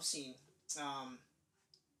 the love scene.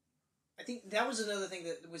 I think that was another thing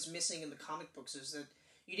that was missing in the comic books, is that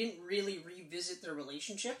you didn't really revisit their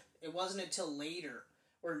relationship. It wasn't until later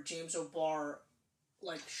where James O'Barr,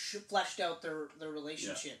 like, fleshed out their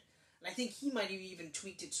relationship. Yeah. And I think he might have even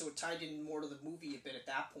tweaked it so it tied in more to the movie a bit at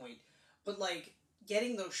that point. But, like,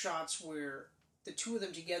 getting those shots where the 2 of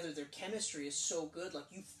them together, their chemistry is so good, like,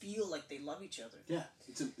 you feel like they love each other. Yeah,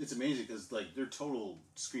 it's amazing because, like, their total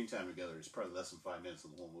screen time together is probably less than 5 minutes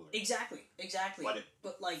of the whole movie. Exactly.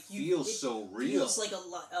 But like, it so real. Feels like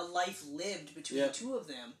a life lived between the 2 of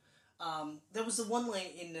them. There was the one line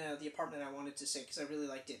in The Apartment I wanted to say, because I really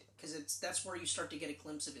liked it, because that's where you start to get a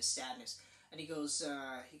glimpse of his sadness. And he goes,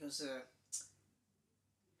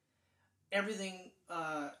 everything,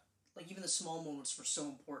 like, even the small moments were so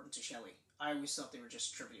important to Shelley. I always thought they were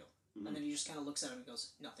just trivial. Mm-hmm. And then he just kind of looks at him and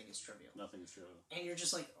goes, nothing is trivial. Nothing is trivial. And you're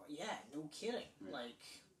just like, oh, yeah, no kidding. Right.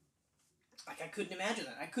 Like, I couldn't imagine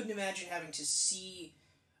that. I couldn't imagine having to see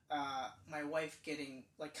my wife getting,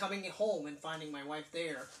 like, coming home and finding my wife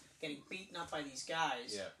there, getting beaten up by these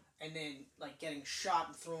guys, and then, like, getting shot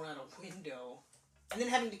and thrown out a window, and then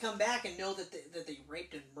having to come back and know that they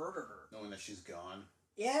raped and murdered her. Knowing that she's gone.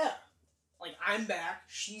 Yeah. Like, I'm back,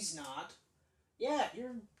 she's not. Yeah,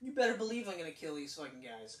 you better believe I'm gonna kill these fucking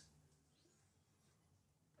guys.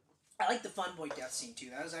 I like the Funboy death scene, too.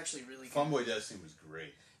 That was actually really good. Funboy death scene was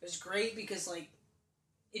great. It was great because, like,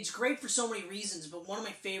 it's great for so many reasons, but one of my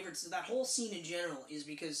favorites, that whole scene in general, is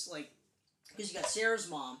because you got Sarah's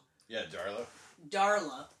mom. Yeah,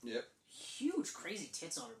 Darla. Yep. Huge, crazy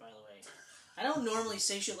tits on her, by the way. I don't normally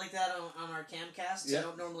say shit like that on our camcasts. Yep. I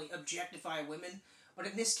don't normally objectify women. But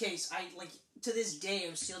in this case, to this day,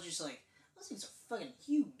 I'm still just like, those things are fucking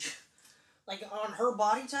huge. Like, on her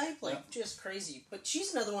body type, just crazy. But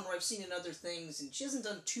she's another one where I've seen in other things, and she hasn't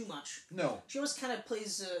done too much. No. She always kind of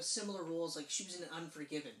plays similar roles, like she was in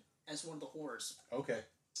Unforgiven as one of the whores. Okay.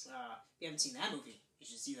 If you haven't seen that movie, you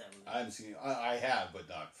should see that movie. I haven't seen it. I have, but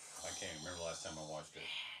not. I can't remember the last time I watched it. Man,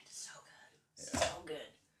 it's so good. Yeah. So good.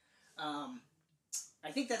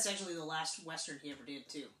 I think that's actually the last Western he ever did,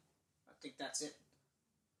 too. I think that's it.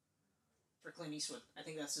 For Clint Eastwood. I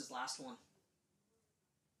think that's his last one.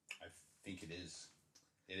 I think it is.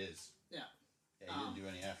 It is. Yeah. Yeah, he didn't do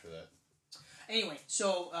any after that. Anyway,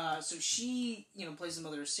 so she, plays the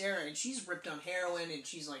mother of Sarah, and she's ripped on heroin, and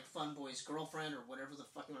she's, like, Funboy's girlfriend, or whatever the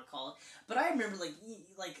fuck you want to call it. But I remember, like,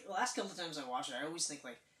 the last couple of times I watched it, I always think,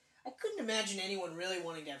 like, I couldn't imagine anyone really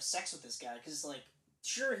wanting to have sex with this guy, because, like,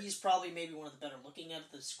 sure, he's probably maybe one of the better looking out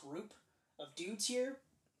of this group of dudes here,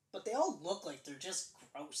 but they all look like they're just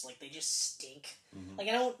gross, like, they just stink. Mm-hmm. Like,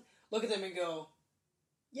 I don't look at them and go,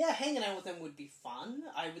 yeah, hanging out with them would be fun.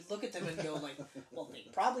 I would look at them and go, like, well, they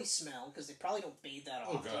probably smell, because they probably don't bathe that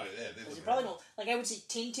often. Oh, God, yeah. They probably don't. Like, I would say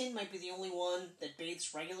Tintin might be the only one that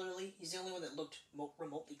bathes regularly. He's the only one that looked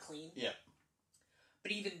remotely clean. Yeah.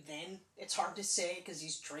 But even then, it's hard to say, because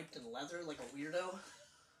he's draped in leather like a weirdo.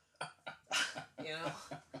 You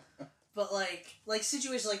know? But, like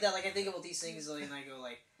situations like that, like, I think about these things, like, and I go,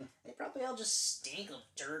 like, they probably all just stink of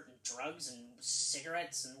dirt and drugs and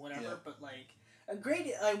cigarettes and whatever, yeah. But, like, a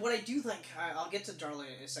great, what I do think, I'll get to Darla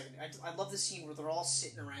in a second, I love the scene where they're all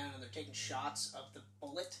sitting around and they're taking shots of the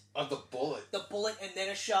bullet. Of the bullet? The bullet, and then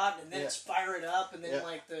a shot, and then it's fire it up, and then,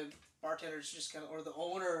 like, the bartender's just kind of, or the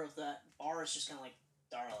owner of that bar is just kind of like,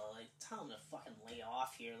 Darla, like, tell him to fucking lay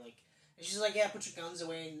off here, like, and she's like, yeah, put your guns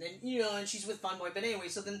away, and then, and she's with Funboy, but anyway,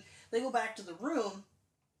 so then they go back to the room,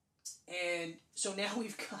 and so now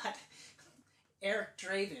we've got Eric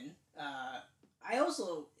Draven. I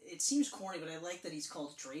also, it seems corny, but I like that he's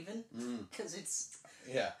called Draven, because it's,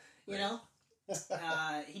 you know,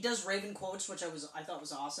 he does Raven quotes, which I thought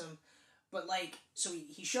was awesome, but, like, so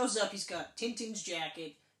he shows up, he's got Tintin's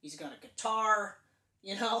jacket, He's got a guitar,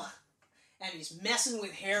 you know, and he's messing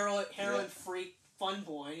with heroin freak Fun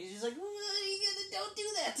Boy, and he's just like, don't do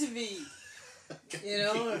that to me. You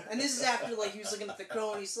know, and this is after, like, he was looking at the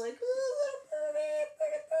crow, and he's like,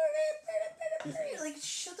 you're like,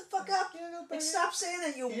 shut the fuck up. Like, stop saying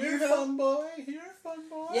that, you weirdo. Here, Fun Boy. Here, Fun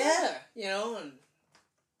Boy. Yeah, you know, and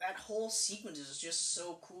that whole sequence is just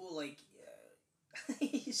so cool. Like,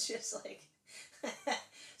 he's just like,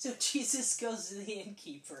 so Jesus goes to the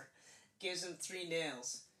innkeeper, gives him 3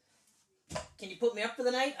 nails. Can you put me up for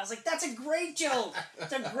the night? I was like, that's a great joke.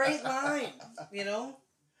 It's a great line, you know?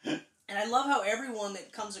 And I love how everyone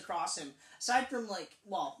that comes across him, aside from, like,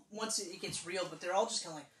 well, once it gets real, but they're all just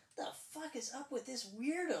kind of like, the fuck is up with this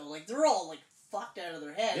weirdo? Like, they're all, like, fucked out of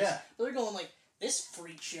their heads. Yeah. But they're going, like, this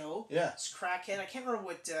freak show. Yeah. This crackhead. I can't remember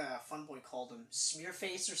what Fun Boy called him.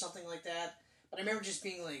 Smearface or something like that. But I remember just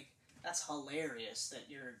being like, that's hilarious that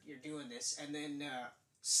you're doing this. And then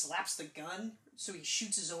slaps the gun so he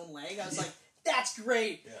shoots his own leg. I was like, that's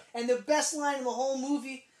great. Yeah. And the best line in the whole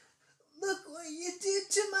movie, look what you did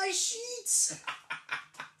to my sheets.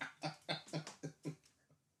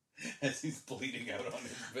 As he's bleeding out on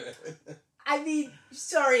his bed. I mean,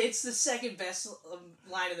 sorry, it's the second best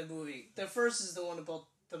line of the movie. The first is the one about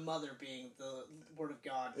the mother being the word of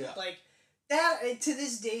God. Yeah. Like, that, to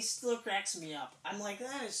this day, still cracks me up. I'm like,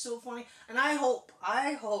 that is so funny. And I hope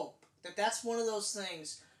that that's one of those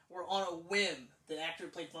things where on a whim, the actor who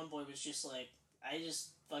played Fun Boy was just like, I just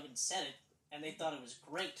fucking said it, and they thought it was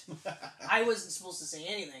great. I wasn't supposed to say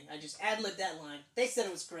anything. I just ad-libbed that line. They said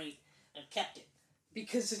it was great, and kept it.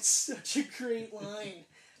 Because it's such a great line.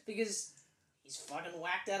 Because he's fucking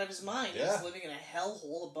whacked out of his mind. Yeah. He's living in a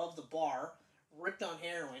hellhole above the bar, ripped on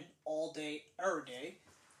heroin all day, every day.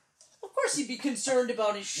 Of course he'd be concerned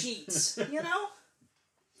about his sheets, you know?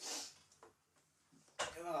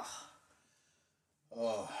 Ugh.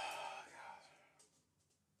 Oh,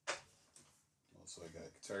 God. Also, I got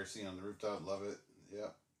guitar scene on the rooftop. Love it.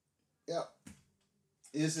 Yep. Yep.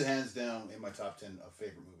 This is hands down in my top 10 of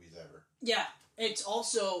favorite movies ever. Yeah. It's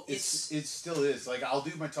also... It still is. Like, I'll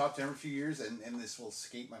do my top 10 for a few years, and this will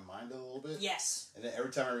escape my mind a little bit. Yes. And then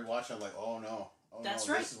every time I rewatch it, I'm like, oh, no. That's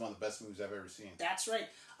right. This is one of the best movies I've ever seen. That's right.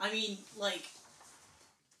 I mean, like,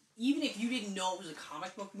 even if you didn't know it was a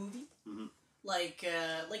comic book movie, mm-hmm. like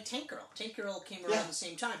Tank Girl. Tank Girl came around the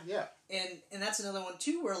same time. Yeah. And that's another one,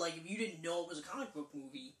 too, where, like, if you didn't know it was a comic book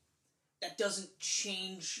movie, that doesn't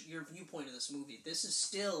change your viewpoint of this movie. This is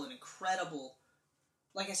still an incredible...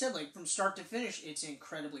 Like I said, like, from start to finish, it's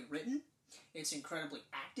incredibly written, it's incredibly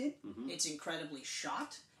acted, mm-hmm. it's incredibly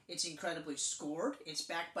shot, it's incredibly scored, it's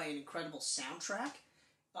backed by an incredible soundtrack.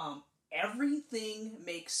 Everything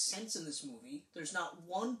makes sense in this movie. There's not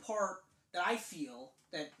one part that I feel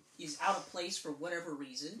that is out of place for whatever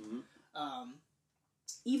reason. Mm-hmm.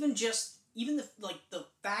 Even the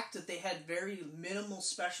fact that they had very minimal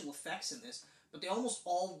special effects in this, but they almost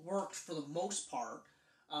all worked for the most part.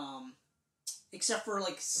 Except for,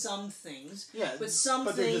 like, some things. Yeah, but some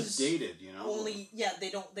but things... they're just dated, you know?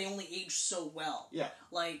 They only age so well. Yeah.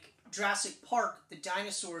 Like, Jurassic Park, the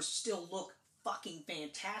dinosaurs still look fucking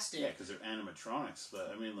fantastic. Yeah, because they're animatronics,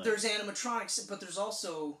 but, I mean, like... There's animatronics, but there's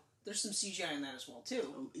some CGI in that as well,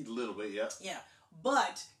 too. A little bit, yeah. Yeah.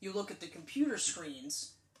 But, you look at the computer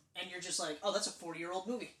screens, and you're just like, oh, that's a 40-year-old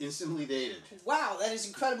movie. Instantly dated. Wow, that is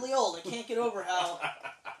incredibly old. I can't get over how...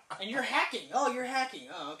 And you're hacking. Oh, you're hacking.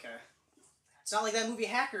 Oh, okay. It's not like that movie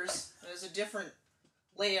Hackers. There's a different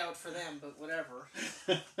layout for them, but whatever.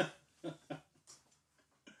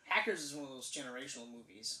 Hackers is one of those generational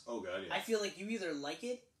movies. Oh, God, yeah. I feel like you either like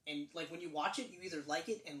it, and, like, when you watch it, you either like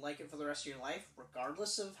it and like it for the rest of your life,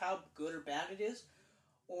 regardless of how good or bad it is,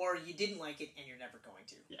 or you didn't like it and you're never going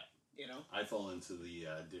to. Yeah. You know? I fall into the,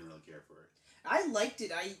 didn't really care for it. I liked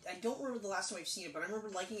it. I don't remember the last time I've seen it, but I remember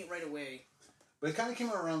liking it right away. But it kind of came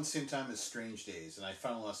out around the same time as Strange Days, and I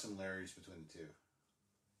found a lot of similarities between the two.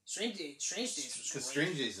 Strange Days was great. Because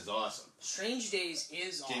Strange Days is awesome. Strange Days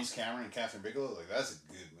is awesome. James Cameron and Catherine Bigelow, like, that's a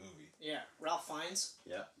good movie. Yeah. Ralph Fiennes.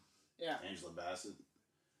 Yeah. Yeah. Angela Bassett.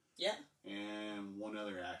 Yeah. And one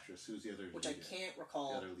other actress. Who's the other Which lead? I can't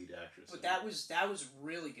recall. The other lead actress. But that was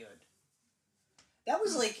really good. That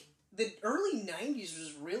was like... The early 90s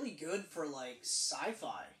was really good for, like,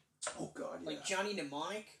 sci-fi. Oh, God, yeah. Like Johnny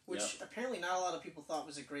Mnemonic, which apparently not a lot of people thought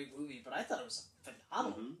was a great movie, but I thought it was a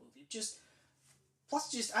phenomenal movie.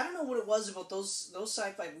 Plus, I don't know what it was about those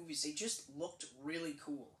sci-fi movies. They just looked really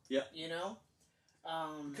cool. Yeah. You know?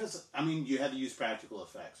 Because, I mean, you had to use practical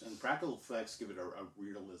effects, and practical effects give it a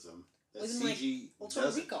realism that CG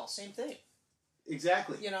Total Recall, same thing.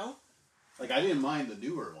 Exactly. You know? Like, I didn't mind the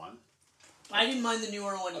newer one. I didn't mind the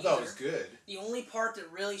newer one either. I thought it was good. The only part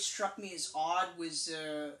that really struck me as odd was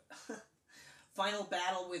final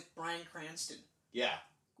battle with Bryan Cranston. Yeah.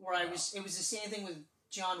 Where it was the same thing with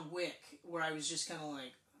John Wick, where I was just kind of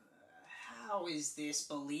like, how is this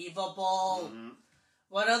believable? Mm-hmm.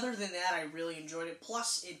 But other than that, I really enjoyed it.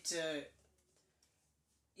 Plus, it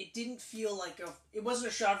didn't feel like it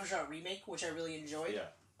wasn't a shot-for-shot remake, which I really enjoyed. Yeah.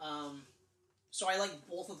 So I like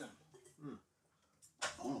both of them. I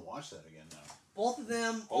want to watch that again now. Both of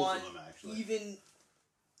them actually. Even.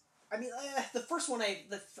 I mean, the first one I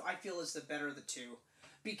feel is the better of the two,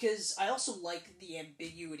 because I also like the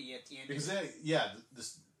ambiguity at the end. Because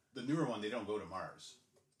the newer one, they don't go to Mars.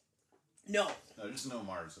 No, there's no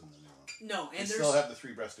Mars in the new one. No, and they still have the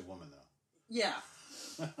three-breasted woman though. Yeah,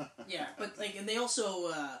 yeah, but and they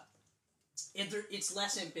also it's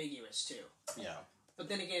less ambiguous too. Yeah. But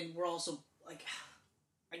then again, we're also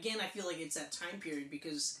I feel like it's that time period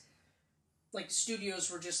because.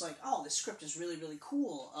 Studios were just like, oh, this script is really, really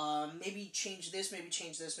cool. Maybe change this, maybe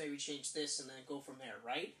change this, maybe change this, and then go from there,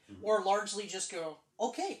 right? Mm-hmm. Or largely just go,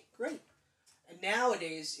 okay, great. And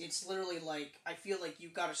nowadays, it's literally I feel like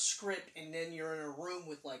you've got a script, and then you're in a room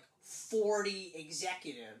with 40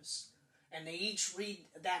 executives, and they each read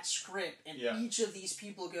that script, and each of these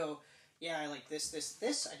people go, yeah, I like this, this,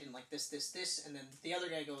 this, I didn't like this, this, this, and then the other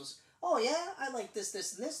guy goes, oh yeah, I like this,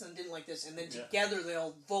 this, and this, and didn't like this, and then together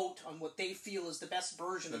they'll vote on what they feel is the best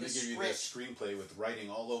version of this script. Then they give you that screenplay with writing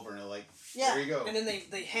all over, and they're there you go. And then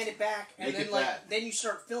they hand it back, and then you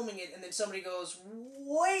start filming it, and then somebody goes,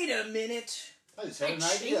 wait a minute, I just had an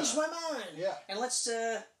idea. Changed my mind. Yeah. And let's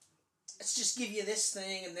just give you this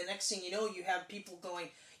thing, and the next thing you know, you have people going,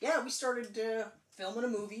 yeah, we started filming a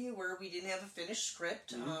movie where we didn't have a finished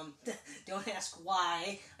script. Mm-hmm. Don't ask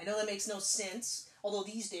why. I know that makes no sense. Although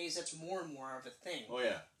these days, that's more and more of a thing. Oh,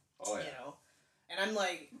 yeah. Oh, yeah. You know? And I'm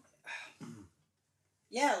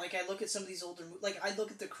yeah, I look at some of these older movies. I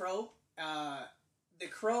look at The Crow. The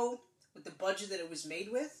Crow, with the budget that it was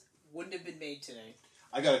made with, wouldn't have been made today.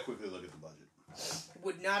 I gotta quickly look at the budget.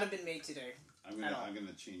 Would not have been made today. I'm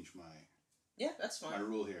gonna change my... Yeah, that's fine. My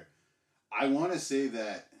rule here. I want to say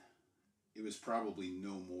that it was probably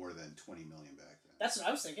no more than $20 million back then. That's what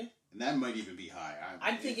I was thinking. And that might even be high.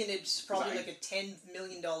 I'm thinking it's probably a $10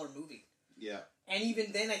 million movie. Yeah. And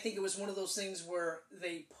even then, I think it was one of those things where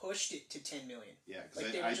they pushed it to $10 million. Yeah,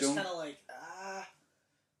 because they were just kind of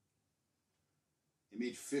It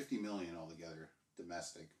made $50 million altogether,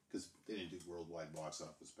 domestic, because they didn't do worldwide box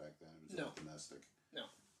office back then. It was all domestic. No.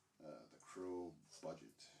 The Crow budget.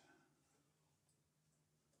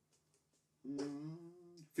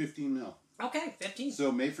 15 mil. Okay, 15.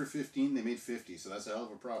 So made for 15, they made 50, so that's a hell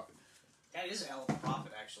of a profit. That is a hell of a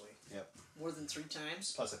profit, actually. Yep. More than 3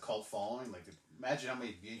 times. Plus a cult following. Imagine how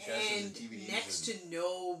many VHSs and DVDs. Next to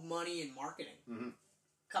no money in marketing. Mm-hmm.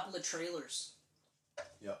 Couple of trailers.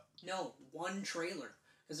 Yep. No, 1 trailer.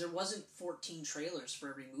 Because there wasn't 14 trailers for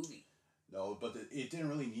every movie. No, but it didn't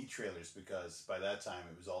really need trailers because by that time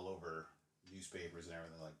it was all over newspapers and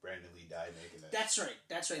everything. Brandon Lee died making it. That's right.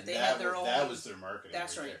 And they had their own... That was their marketing.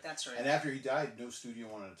 That's right. And after he died, no studio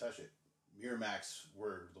wanted to touch it. Miramax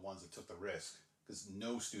were the ones that took the risk because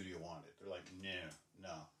no studio wanted it. They're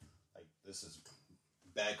no. This is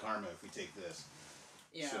bad karma if we take this.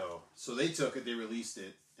 Yeah. So they took it, they released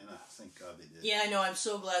it, and thank God they did. Yeah, I know. I'm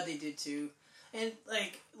so glad they did too. And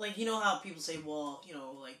you know how people say, well,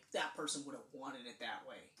 that person would have wanted it that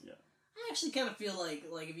way. Yeah. I actually kind of feel like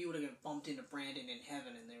if you would have got bumped into Brandon in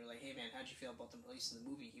heaven and they were like, hey man, how'd you feel about the release of the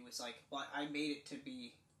movie? He was like, well, I made it to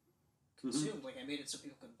be consumed. Mm-hmm. I made it so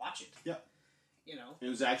people could watch it. Yeah. It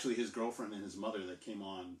was actually his girlfriend and his mother that came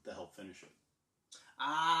on to help finish it.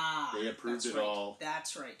 Ah. They approved it all.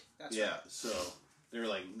 That's right. Yeah, so they were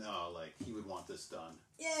like, no, he would want this done.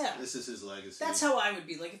 Yeah. This is his legacy. That's how I would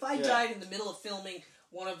be. If I died in the middle of filming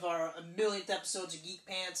one of our 1,000,000th episodes of Geek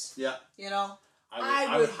Pants. Yeah.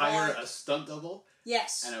 I would hire a stunt double.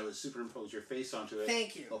 Yes. And I would superimpose your face onto it.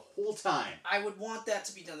 Thank you. The whole time. I would want that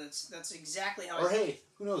to be done. That's exactly how. Or hey,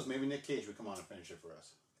 who knows? Maybe Nick Cage would come on and finish it for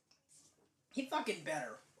us. He fucking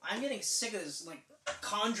better. I'm getting sick of this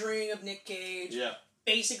conjuring of Nick Cage. Yeah.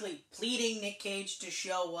 Basically pleading Nick Cage to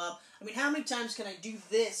show up. I mean, how many times can I do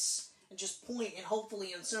this and just point and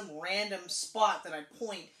hopefully in some random spot that I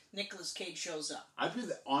point, Nicolas Cage shows up? I'd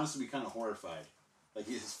honestly be kind of horrified.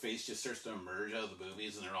 His face just starts to emerge out of the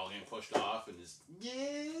movies and they're all getting pushed off and just,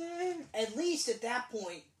 yeah. At least at that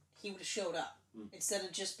point, he would have showed up. Instead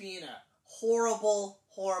of just being a horrible,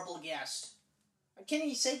 horrible guest. Can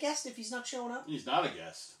he say guest if he's not showing up? He's not a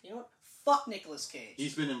guest. You know what? Fuck Nicolas Cage.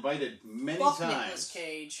 He's been invited many times. Fuck Nicolas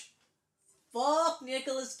Cage. Fuck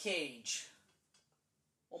Nicolas Cage.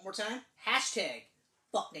 One more time. Hashtag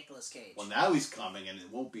fuck Nicolas Cage. Well, now he's coming, and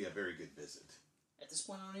it won't be a very good visit. At this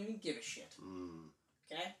point, I don't even give a shit.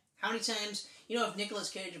 Okay? How many times... You know, if Nicolas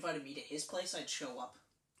Cage invited me to his place, I'd show up.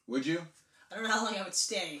 Would you? I don't know how long I would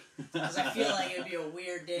stay, because I feel like it would be a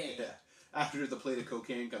weird day. Yeah. After the plate of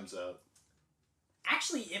cocaine comes out.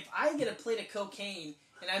 Actually, if I get a plate of cocaine,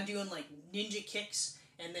 and I'm doing, like, ninja kicks...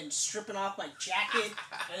 and then stripping off my jacket,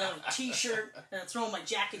 and then a t-shirt, and then throwing my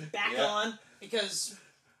jacket back on, because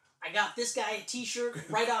I got this guy a t-shirt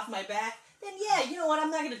right off my back, then yeah, you know what,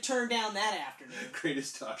 I'm not going to turn down that afternoon.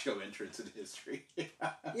 Greatest talk show entrance in history.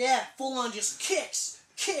 Yeah, full on just kicks,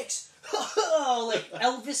 like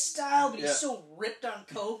Elvis style, but he's so ripped on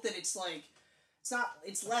coke that it's like,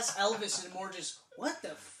 it's less Elvis and more just, what the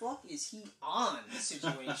fuck is he on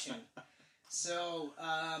situation? So,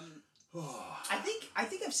 I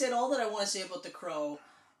think I've said all that I want to say about The Crow,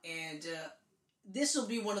 and this will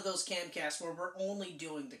be one of those camcasts where we're only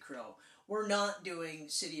doing The Crow. We're not doing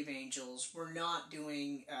City of Angels. We're not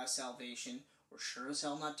doing Salvation. We're sure as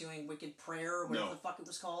hell not doing Wicked Prayer or whatever the fuck it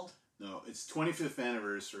was called. No, it's 25th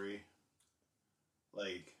anniversary.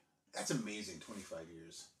 Like, that's amazing, 25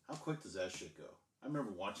 years. How quick does that shit go? I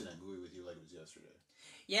remember watching that movie with you like it was yesterday.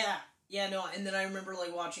 Yeah. Yeah, no, and then I remember,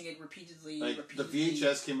 like, watching it repeatedly. The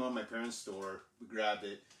VHS came on my parents' store, we grabbed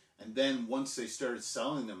it, and then once they started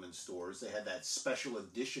selling them in stores, they had that special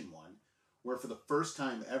edition one, where for the first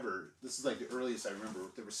time ever, this is like the earliest I remember,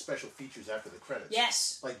 there were special features after the credits.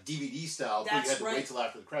 Yes! Like DVD style, where you had to wait till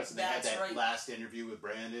after the credits, and they had that last interview with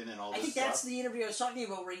Brandon and all this stuff. I think that's the interview I was talking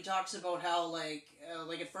about, where he talks about how, like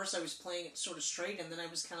at first I was playing it sort of straight, and then I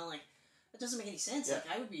was kind of like, that doesn't make any sense. Yeah. Like,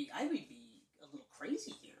 I would be a little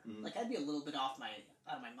crazy here. Mm-hmm. Like, I'd be a little bit out of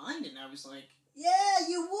my mind, and I was like, yeah,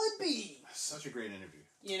 you would be. Such a great interview.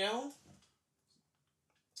 You know?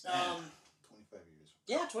 25 years.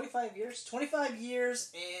 Yeah, 25 years. 25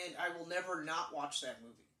 years, and I will never not watch that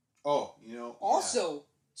movie. Oh, you know. Also,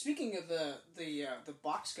 speaking of the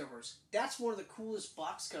box covers, that's one of the coolest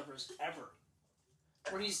box covers ever.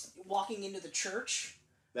 Where he's walking into the church,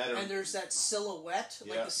 and there's that silhouette,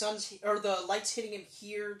 like the sun's or the light's hitting him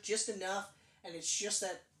here just enough, and it's just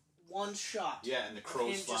that one shot. Yeah, and the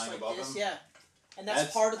crow's flying above him. Yeah, and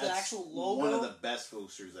that's part of the actual logo. One of the best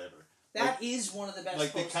posters ever. That is one of the best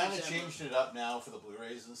posters ever. Like, they kind of changed it up now for the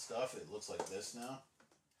Blu-rays and stuff. It looks like this now.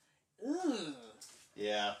 Ugh.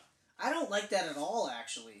 Yeah. I don't like that at all,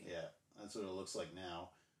 actually. Yeah, that's what it looks like now.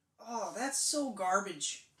 Oh, that's so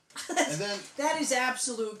garbage. And then that is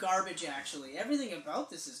absolute garbage, actually. Everything about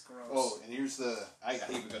this is gross. Oh, and here's I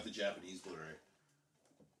even got the Japanese Blu-ray.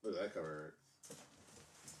 Look at that cover art.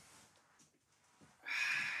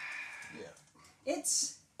 Yeah.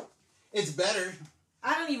 It's better.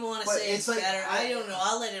 I don't even want to say it's like, better. I don't know.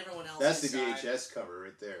 I'll let everyone else That's decide. the VHS cover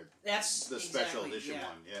right there. That's the special edition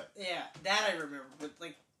one, yeah. Yeah, that I remember, but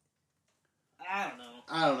like, I don't know.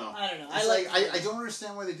 I don't know. I don't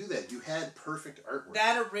understand why they do that. You had perfect artwork.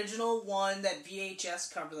 That original one, that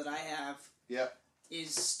VHS cover that I have, yep,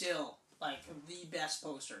 is still like the best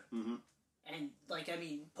poster. Mm-hmm. And like, I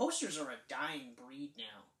mean, posters are a dying breed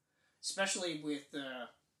now, especially with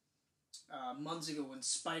months ago when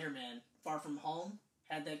Spider-Man: Far From Home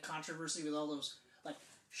had that controversy with all those like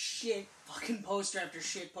shit fucking poster after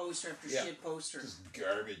shit poster after shit poster. Just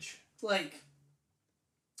garbage. Like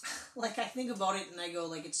I think about it and I go,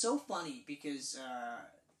 like, it's so funny because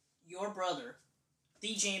your brother,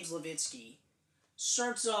 the James Levitsky,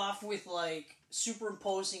 starts off with like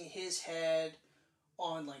superimposing his head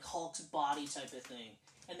on like Hulk's body type of thing,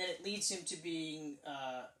 and then it leads him to being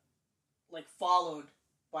like followed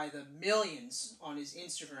by the millions on his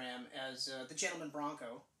Instagram as the Gentleman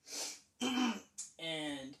Bronco.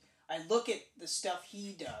 And I look at the stuff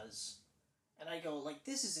he does, and I go, like,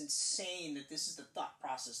 this is insane that this is the thought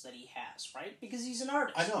process that he has, right? Because he's an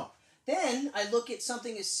artist. I know. Then I look at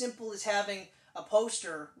something as simple as having a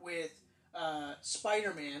poster with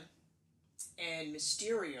Spider-Man and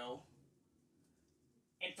Mysterio,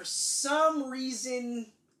 and for some reason,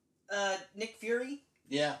 Nick Fury.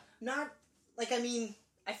 Yeah. Not, like, I mean,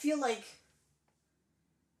 I feel like...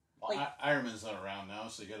 Well, like, Iron Man's not around now,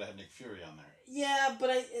 so you gotta have Nick Fury on there. Yeah,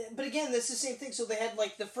 but again, that's the same thing. So they had,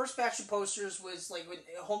 like, the first batch of posters was, like, with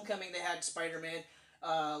Homecoming, they had Spider-Man,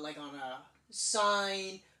 like, on a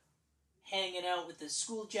sign, hanging out with the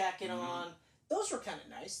school jacket on. Those were kind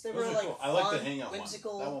of nice. They were, like, cool. fun, I like the hangout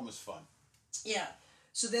whimsical. one. That one was fun. Yeah.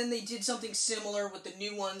 So then they did something similar with the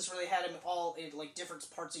new ones where they had them all in, like, different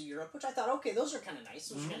parts of Europe, which I thought, okay, those are kind of nice.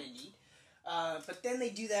 Those are kind of neat. But then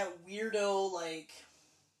they do that weirdo, like...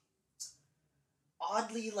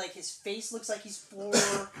 oddly, like, his face looks like he's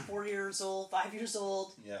 4 years old, 5 years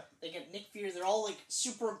old. Yeah. They got Nick Fury. They're all, like,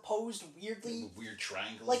 superimposed weirdly. Weird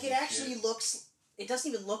triangles. Like, it actually looks... It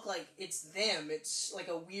doesn't even look like it's them. It's like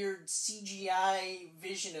a weird CGI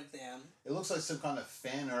vision of them. It looks like some kind of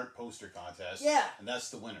fan art poster contest. Yeah. And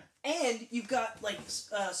that's the winner. And you've got, like,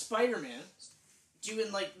 Spider-Man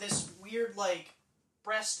doing, like, this weird, like,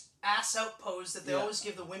 breast ass out pose that they always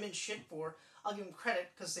give the women shit for. I'll give them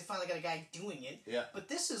credit because they finally got a guy doing it. Yeah. But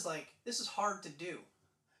this is hard to do.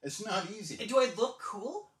 It's not easy. And do I look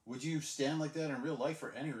cool? Would you stand like that in real life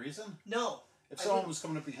for any reason? No. If someone was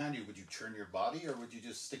coming up behind you, would you turn your body, or would you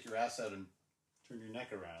just stick your ass out and turn your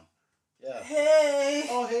neck around? Yeah. Hey.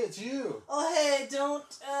 Oh, hey, it's you. Oh, hey, don't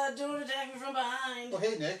attack me from behind. Oh,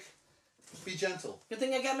 hey, Nick. Be gentle. Good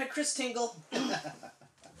thing I got my Chris tingle.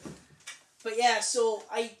 But yeah, so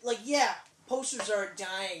posters are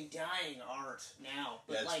dying art now.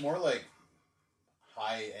 But yeah, it's more like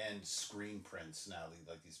high-end screen prints now,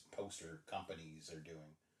 like these poster companies are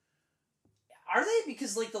doing. Are they?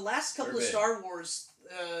 Because, like, the last couple of Star Wars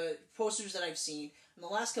posters that I've seen, and the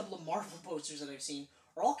last couple of Marvel posters that I've seen,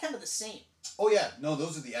 are all kind of the same. Oh, yeah. No,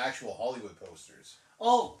 those are the actual Hollywood posters.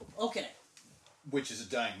 Oh, okay. Which is a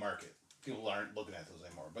dying market. People aren't looking at those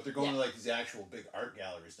anymore. But they're going to, like, these actual big art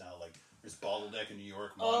galleries now. Like, there's Bottleneck in New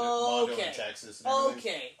York, Mondo in Texas, and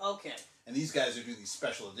everything. Okay. And these guys are doing these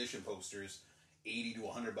special edition posters, $80 to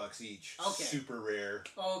 $100 each. Okay. Super rare.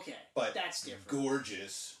 Okay. But that's different.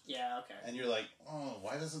 Gorgeous. Yeah, okay. And you're like, oh,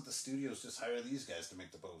 why doesn't the studios just hire these guys to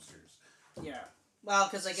make the posters? Yeah. Well,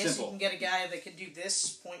 because I guess you can get a guy that can do this,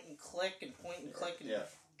 point and click and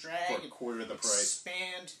drag for a quarter of the price.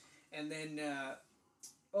 Expand, and then,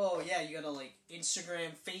 you gotta, like, Instagram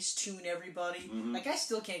Facetune everybody. Mm-hmm. Like, I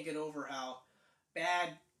still can't get over how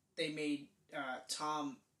bad they made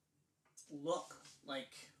Tom look. Like,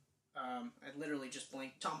 I literally just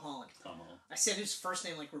blanked. Tom Holland. I said his first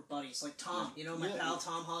name like we're buddies. Like Tom. You know my pal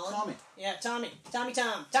Tom Holland? Tommy. Yeah, Tommy. Tommy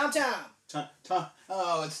Tom. Tom. Tom.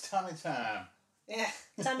 Oh, it's Tommy Tom. Yeah,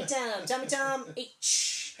 Tommy Tom. Tommy Tom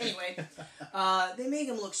H. Anyway, they make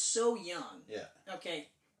him look so young. Yeah. Okay,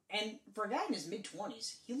 and for a guy in his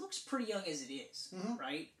mid-20s, he looks pretty young as it is,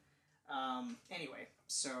 right? Anyway,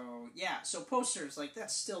 so posters, like,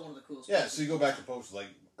 that's still one of the coolest posters. So you go back to posters, like,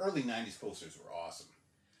 early 90s posters were awesome.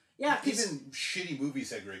 Yeah, even shitty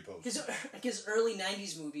movies had great posters. Because early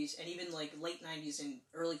 90s movies, and even, like, late 90s and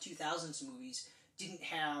early 2000s movies, didn't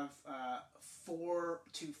have 4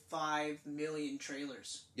 to 5 million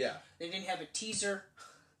trailers. Yeah. They didn't have a teaser.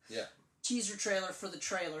 Yeah. Teaser trailer for the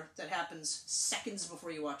trailer that happens seconds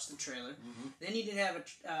before you watch the trailer. Mm-hmm. Then you didn't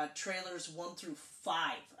have trailers 1 through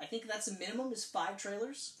 5. I think that's the minimum is 5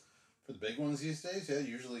 trailers. For the big ones these days, yeah,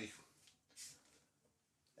 usually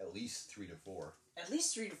at least 3 to 4. At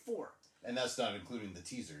least 3 to 4. And that's not including the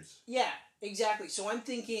teasers. Yeah, exactly. So I'm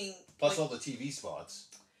thinking... Plus all the TV spots.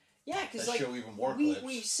 Yeah, because, like, show even more clips.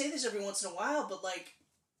 We say this every once in a while, but, like,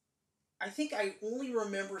 I think I only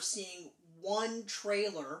remember seeing one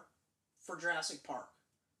trailer for Jurassic Park.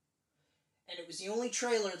 And it was the only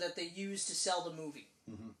trailer that they used to sell the movie.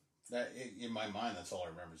 Mm-hmm. That, in my mind, that's all I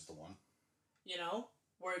remember is the one. You know?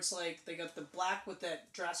 Where it's like, they got the black with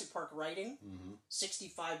that Jurassic Park writing,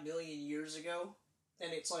 65 million years ago.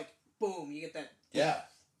 Then it's like, boom, you get that. Yeah.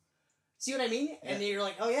 See what I mean? Yeah. And then you're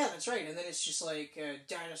like, oh yeah, that's right. And then it's just like,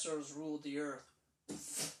 dinosaurs ruled the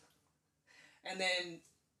earth. And then,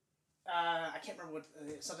 I can't remember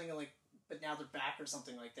what, something like, but now they're back or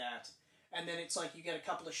something like that. And then it's like, you get a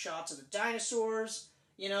couple of shots of the dinosaurs,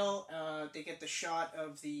 you know, they get the shot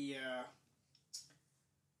of the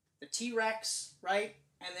T-Rex, right?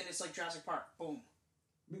 And then it's like Jurassic Park, boom.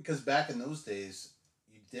 Because back in those days,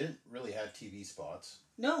 you didn't really have TV spots.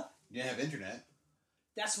 No. You didn't have internet.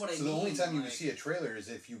 That's what I mean. So the only time you would see a trailer is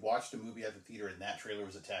if you watched a movie at the theater and that trailer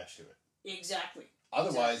was attached to it. Exactly.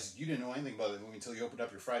 Otherwise, you didn't know anything about the movie until you opened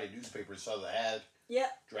up your Friday newspaper and saw the ad. Yeah.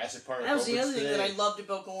 Jurassic Park. That was the other thing that I loved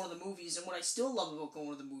about going to the movies, and what I still love about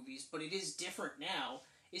going to the movies, but it is different now,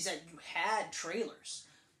 is that you had trailers.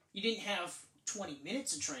 You didn't have 20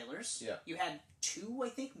 minutes of trailers. Yeah. You had 2, I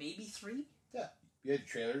think, maybe 3. Yeah. You had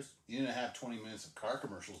trailers. You didn't have 20 minutes of car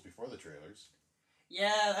commercials before the trailers.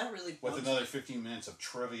 Yeah, that really bugs with another 15 minutes of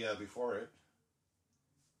trivia before it.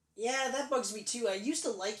 Yeah, that bugs me too. I used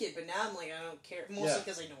to like it, but now I'm like, I don't care. Mostly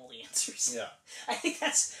because I know all the answers. Yeah. I think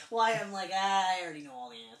that's why I'm like, I already know all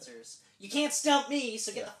the answers. You can't stump me,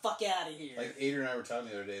 so get the fuck out of here. Like, Adrian and I were talking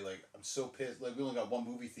the other day, like, I'm so pissed. Like, we only got one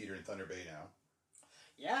movie theater in Thunder Bay now.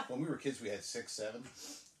 Yeah. When we were kids, we had 6, 7.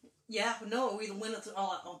 Yeah, no, we went through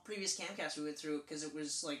all previous Camcasts we went through because it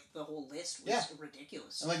was like the whole list was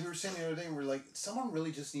ridiculous. And like we were saying the other day, we're like, someone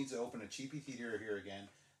really just needs to open a cheapy theater here again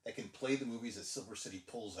that can play the movies that Silver City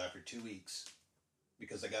pulls after 2 weeks,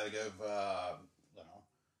 because I got to give,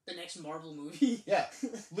 the next Marvel movie. Yeah,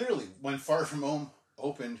 literally, when Far From Home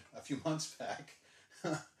opened a few months back,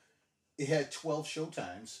 it had 12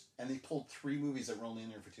 showtimes, and they pulled 3 movies that were only in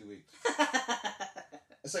there for 2 weeks.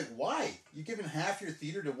 It's like, why? You're giving half your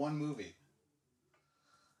theater to one movie.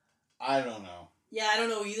 I don't know. Yeah, I don't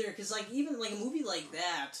know either, because like even like a movie like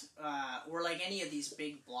that, or like any of these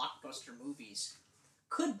big blockbuster movies,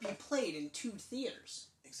 could be played in 2 theaters.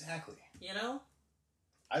 Exactly. You know?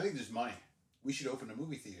 I think there's money. We should open a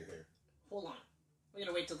movie theater here. Hold on. We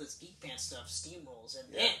gotta wait till this Geek Pants stuff steamrolls,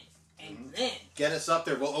 and then... Get us up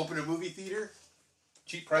there. We'll open a movie theater.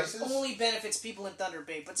 Cheap prices. It only benefits people in Thunder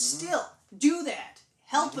Bay, but still, do that.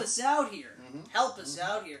 Help us out here. Help us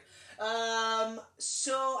out here.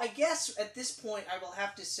 So I guess at this point I will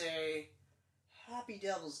have to say Happy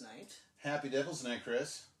Devil's Night. Happy Devil's Night,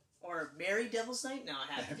 Chris. Or Merry Devil's Night? No,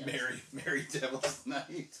 Happy Devil's Night. Merry Devil's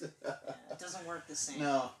Night. It doesn't work the same.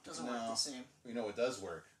 No. It doesn't work the same. We know what does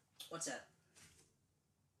work. What's that?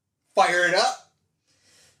 Fire it up!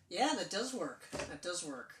 Yeah, that does work. That does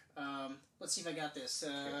work. Let's see if I got this.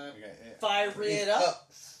 Okay. Fire it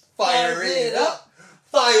up. Fire it up!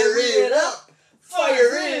 Fire it up!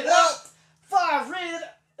 Fire it up! Fire it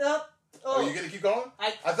up! Oh, you gonna keep going?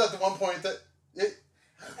 I thought at one point that...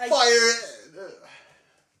 Fire it...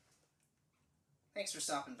 Thanks for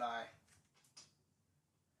stopping by.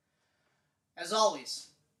 As always,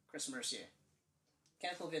 Chris Mercier,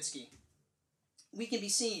 Kenneth Levitsky. We can be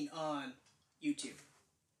seen on YouTube,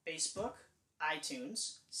 Facebook,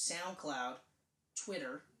 iTunes, SoundCloud,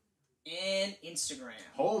 Twitter, and Instagram.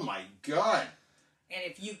 Oh my God! And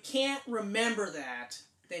if you can't remember that,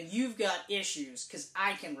 then you've got issues, because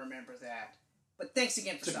I can remember that. But thanks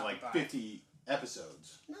again for stopping by. 50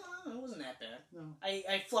 episodes. No, it wasn't that bad. No.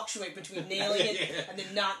 I fluctuate between nailing it and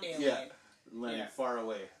then not nailing it. Landing far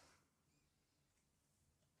away.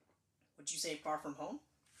 Would you say Far From Home?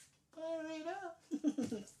 Fire it up.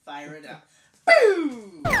 Fire it up.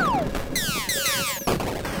 Boom!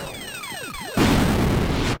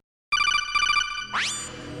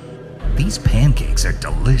 These pancakes are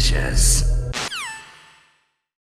delicious.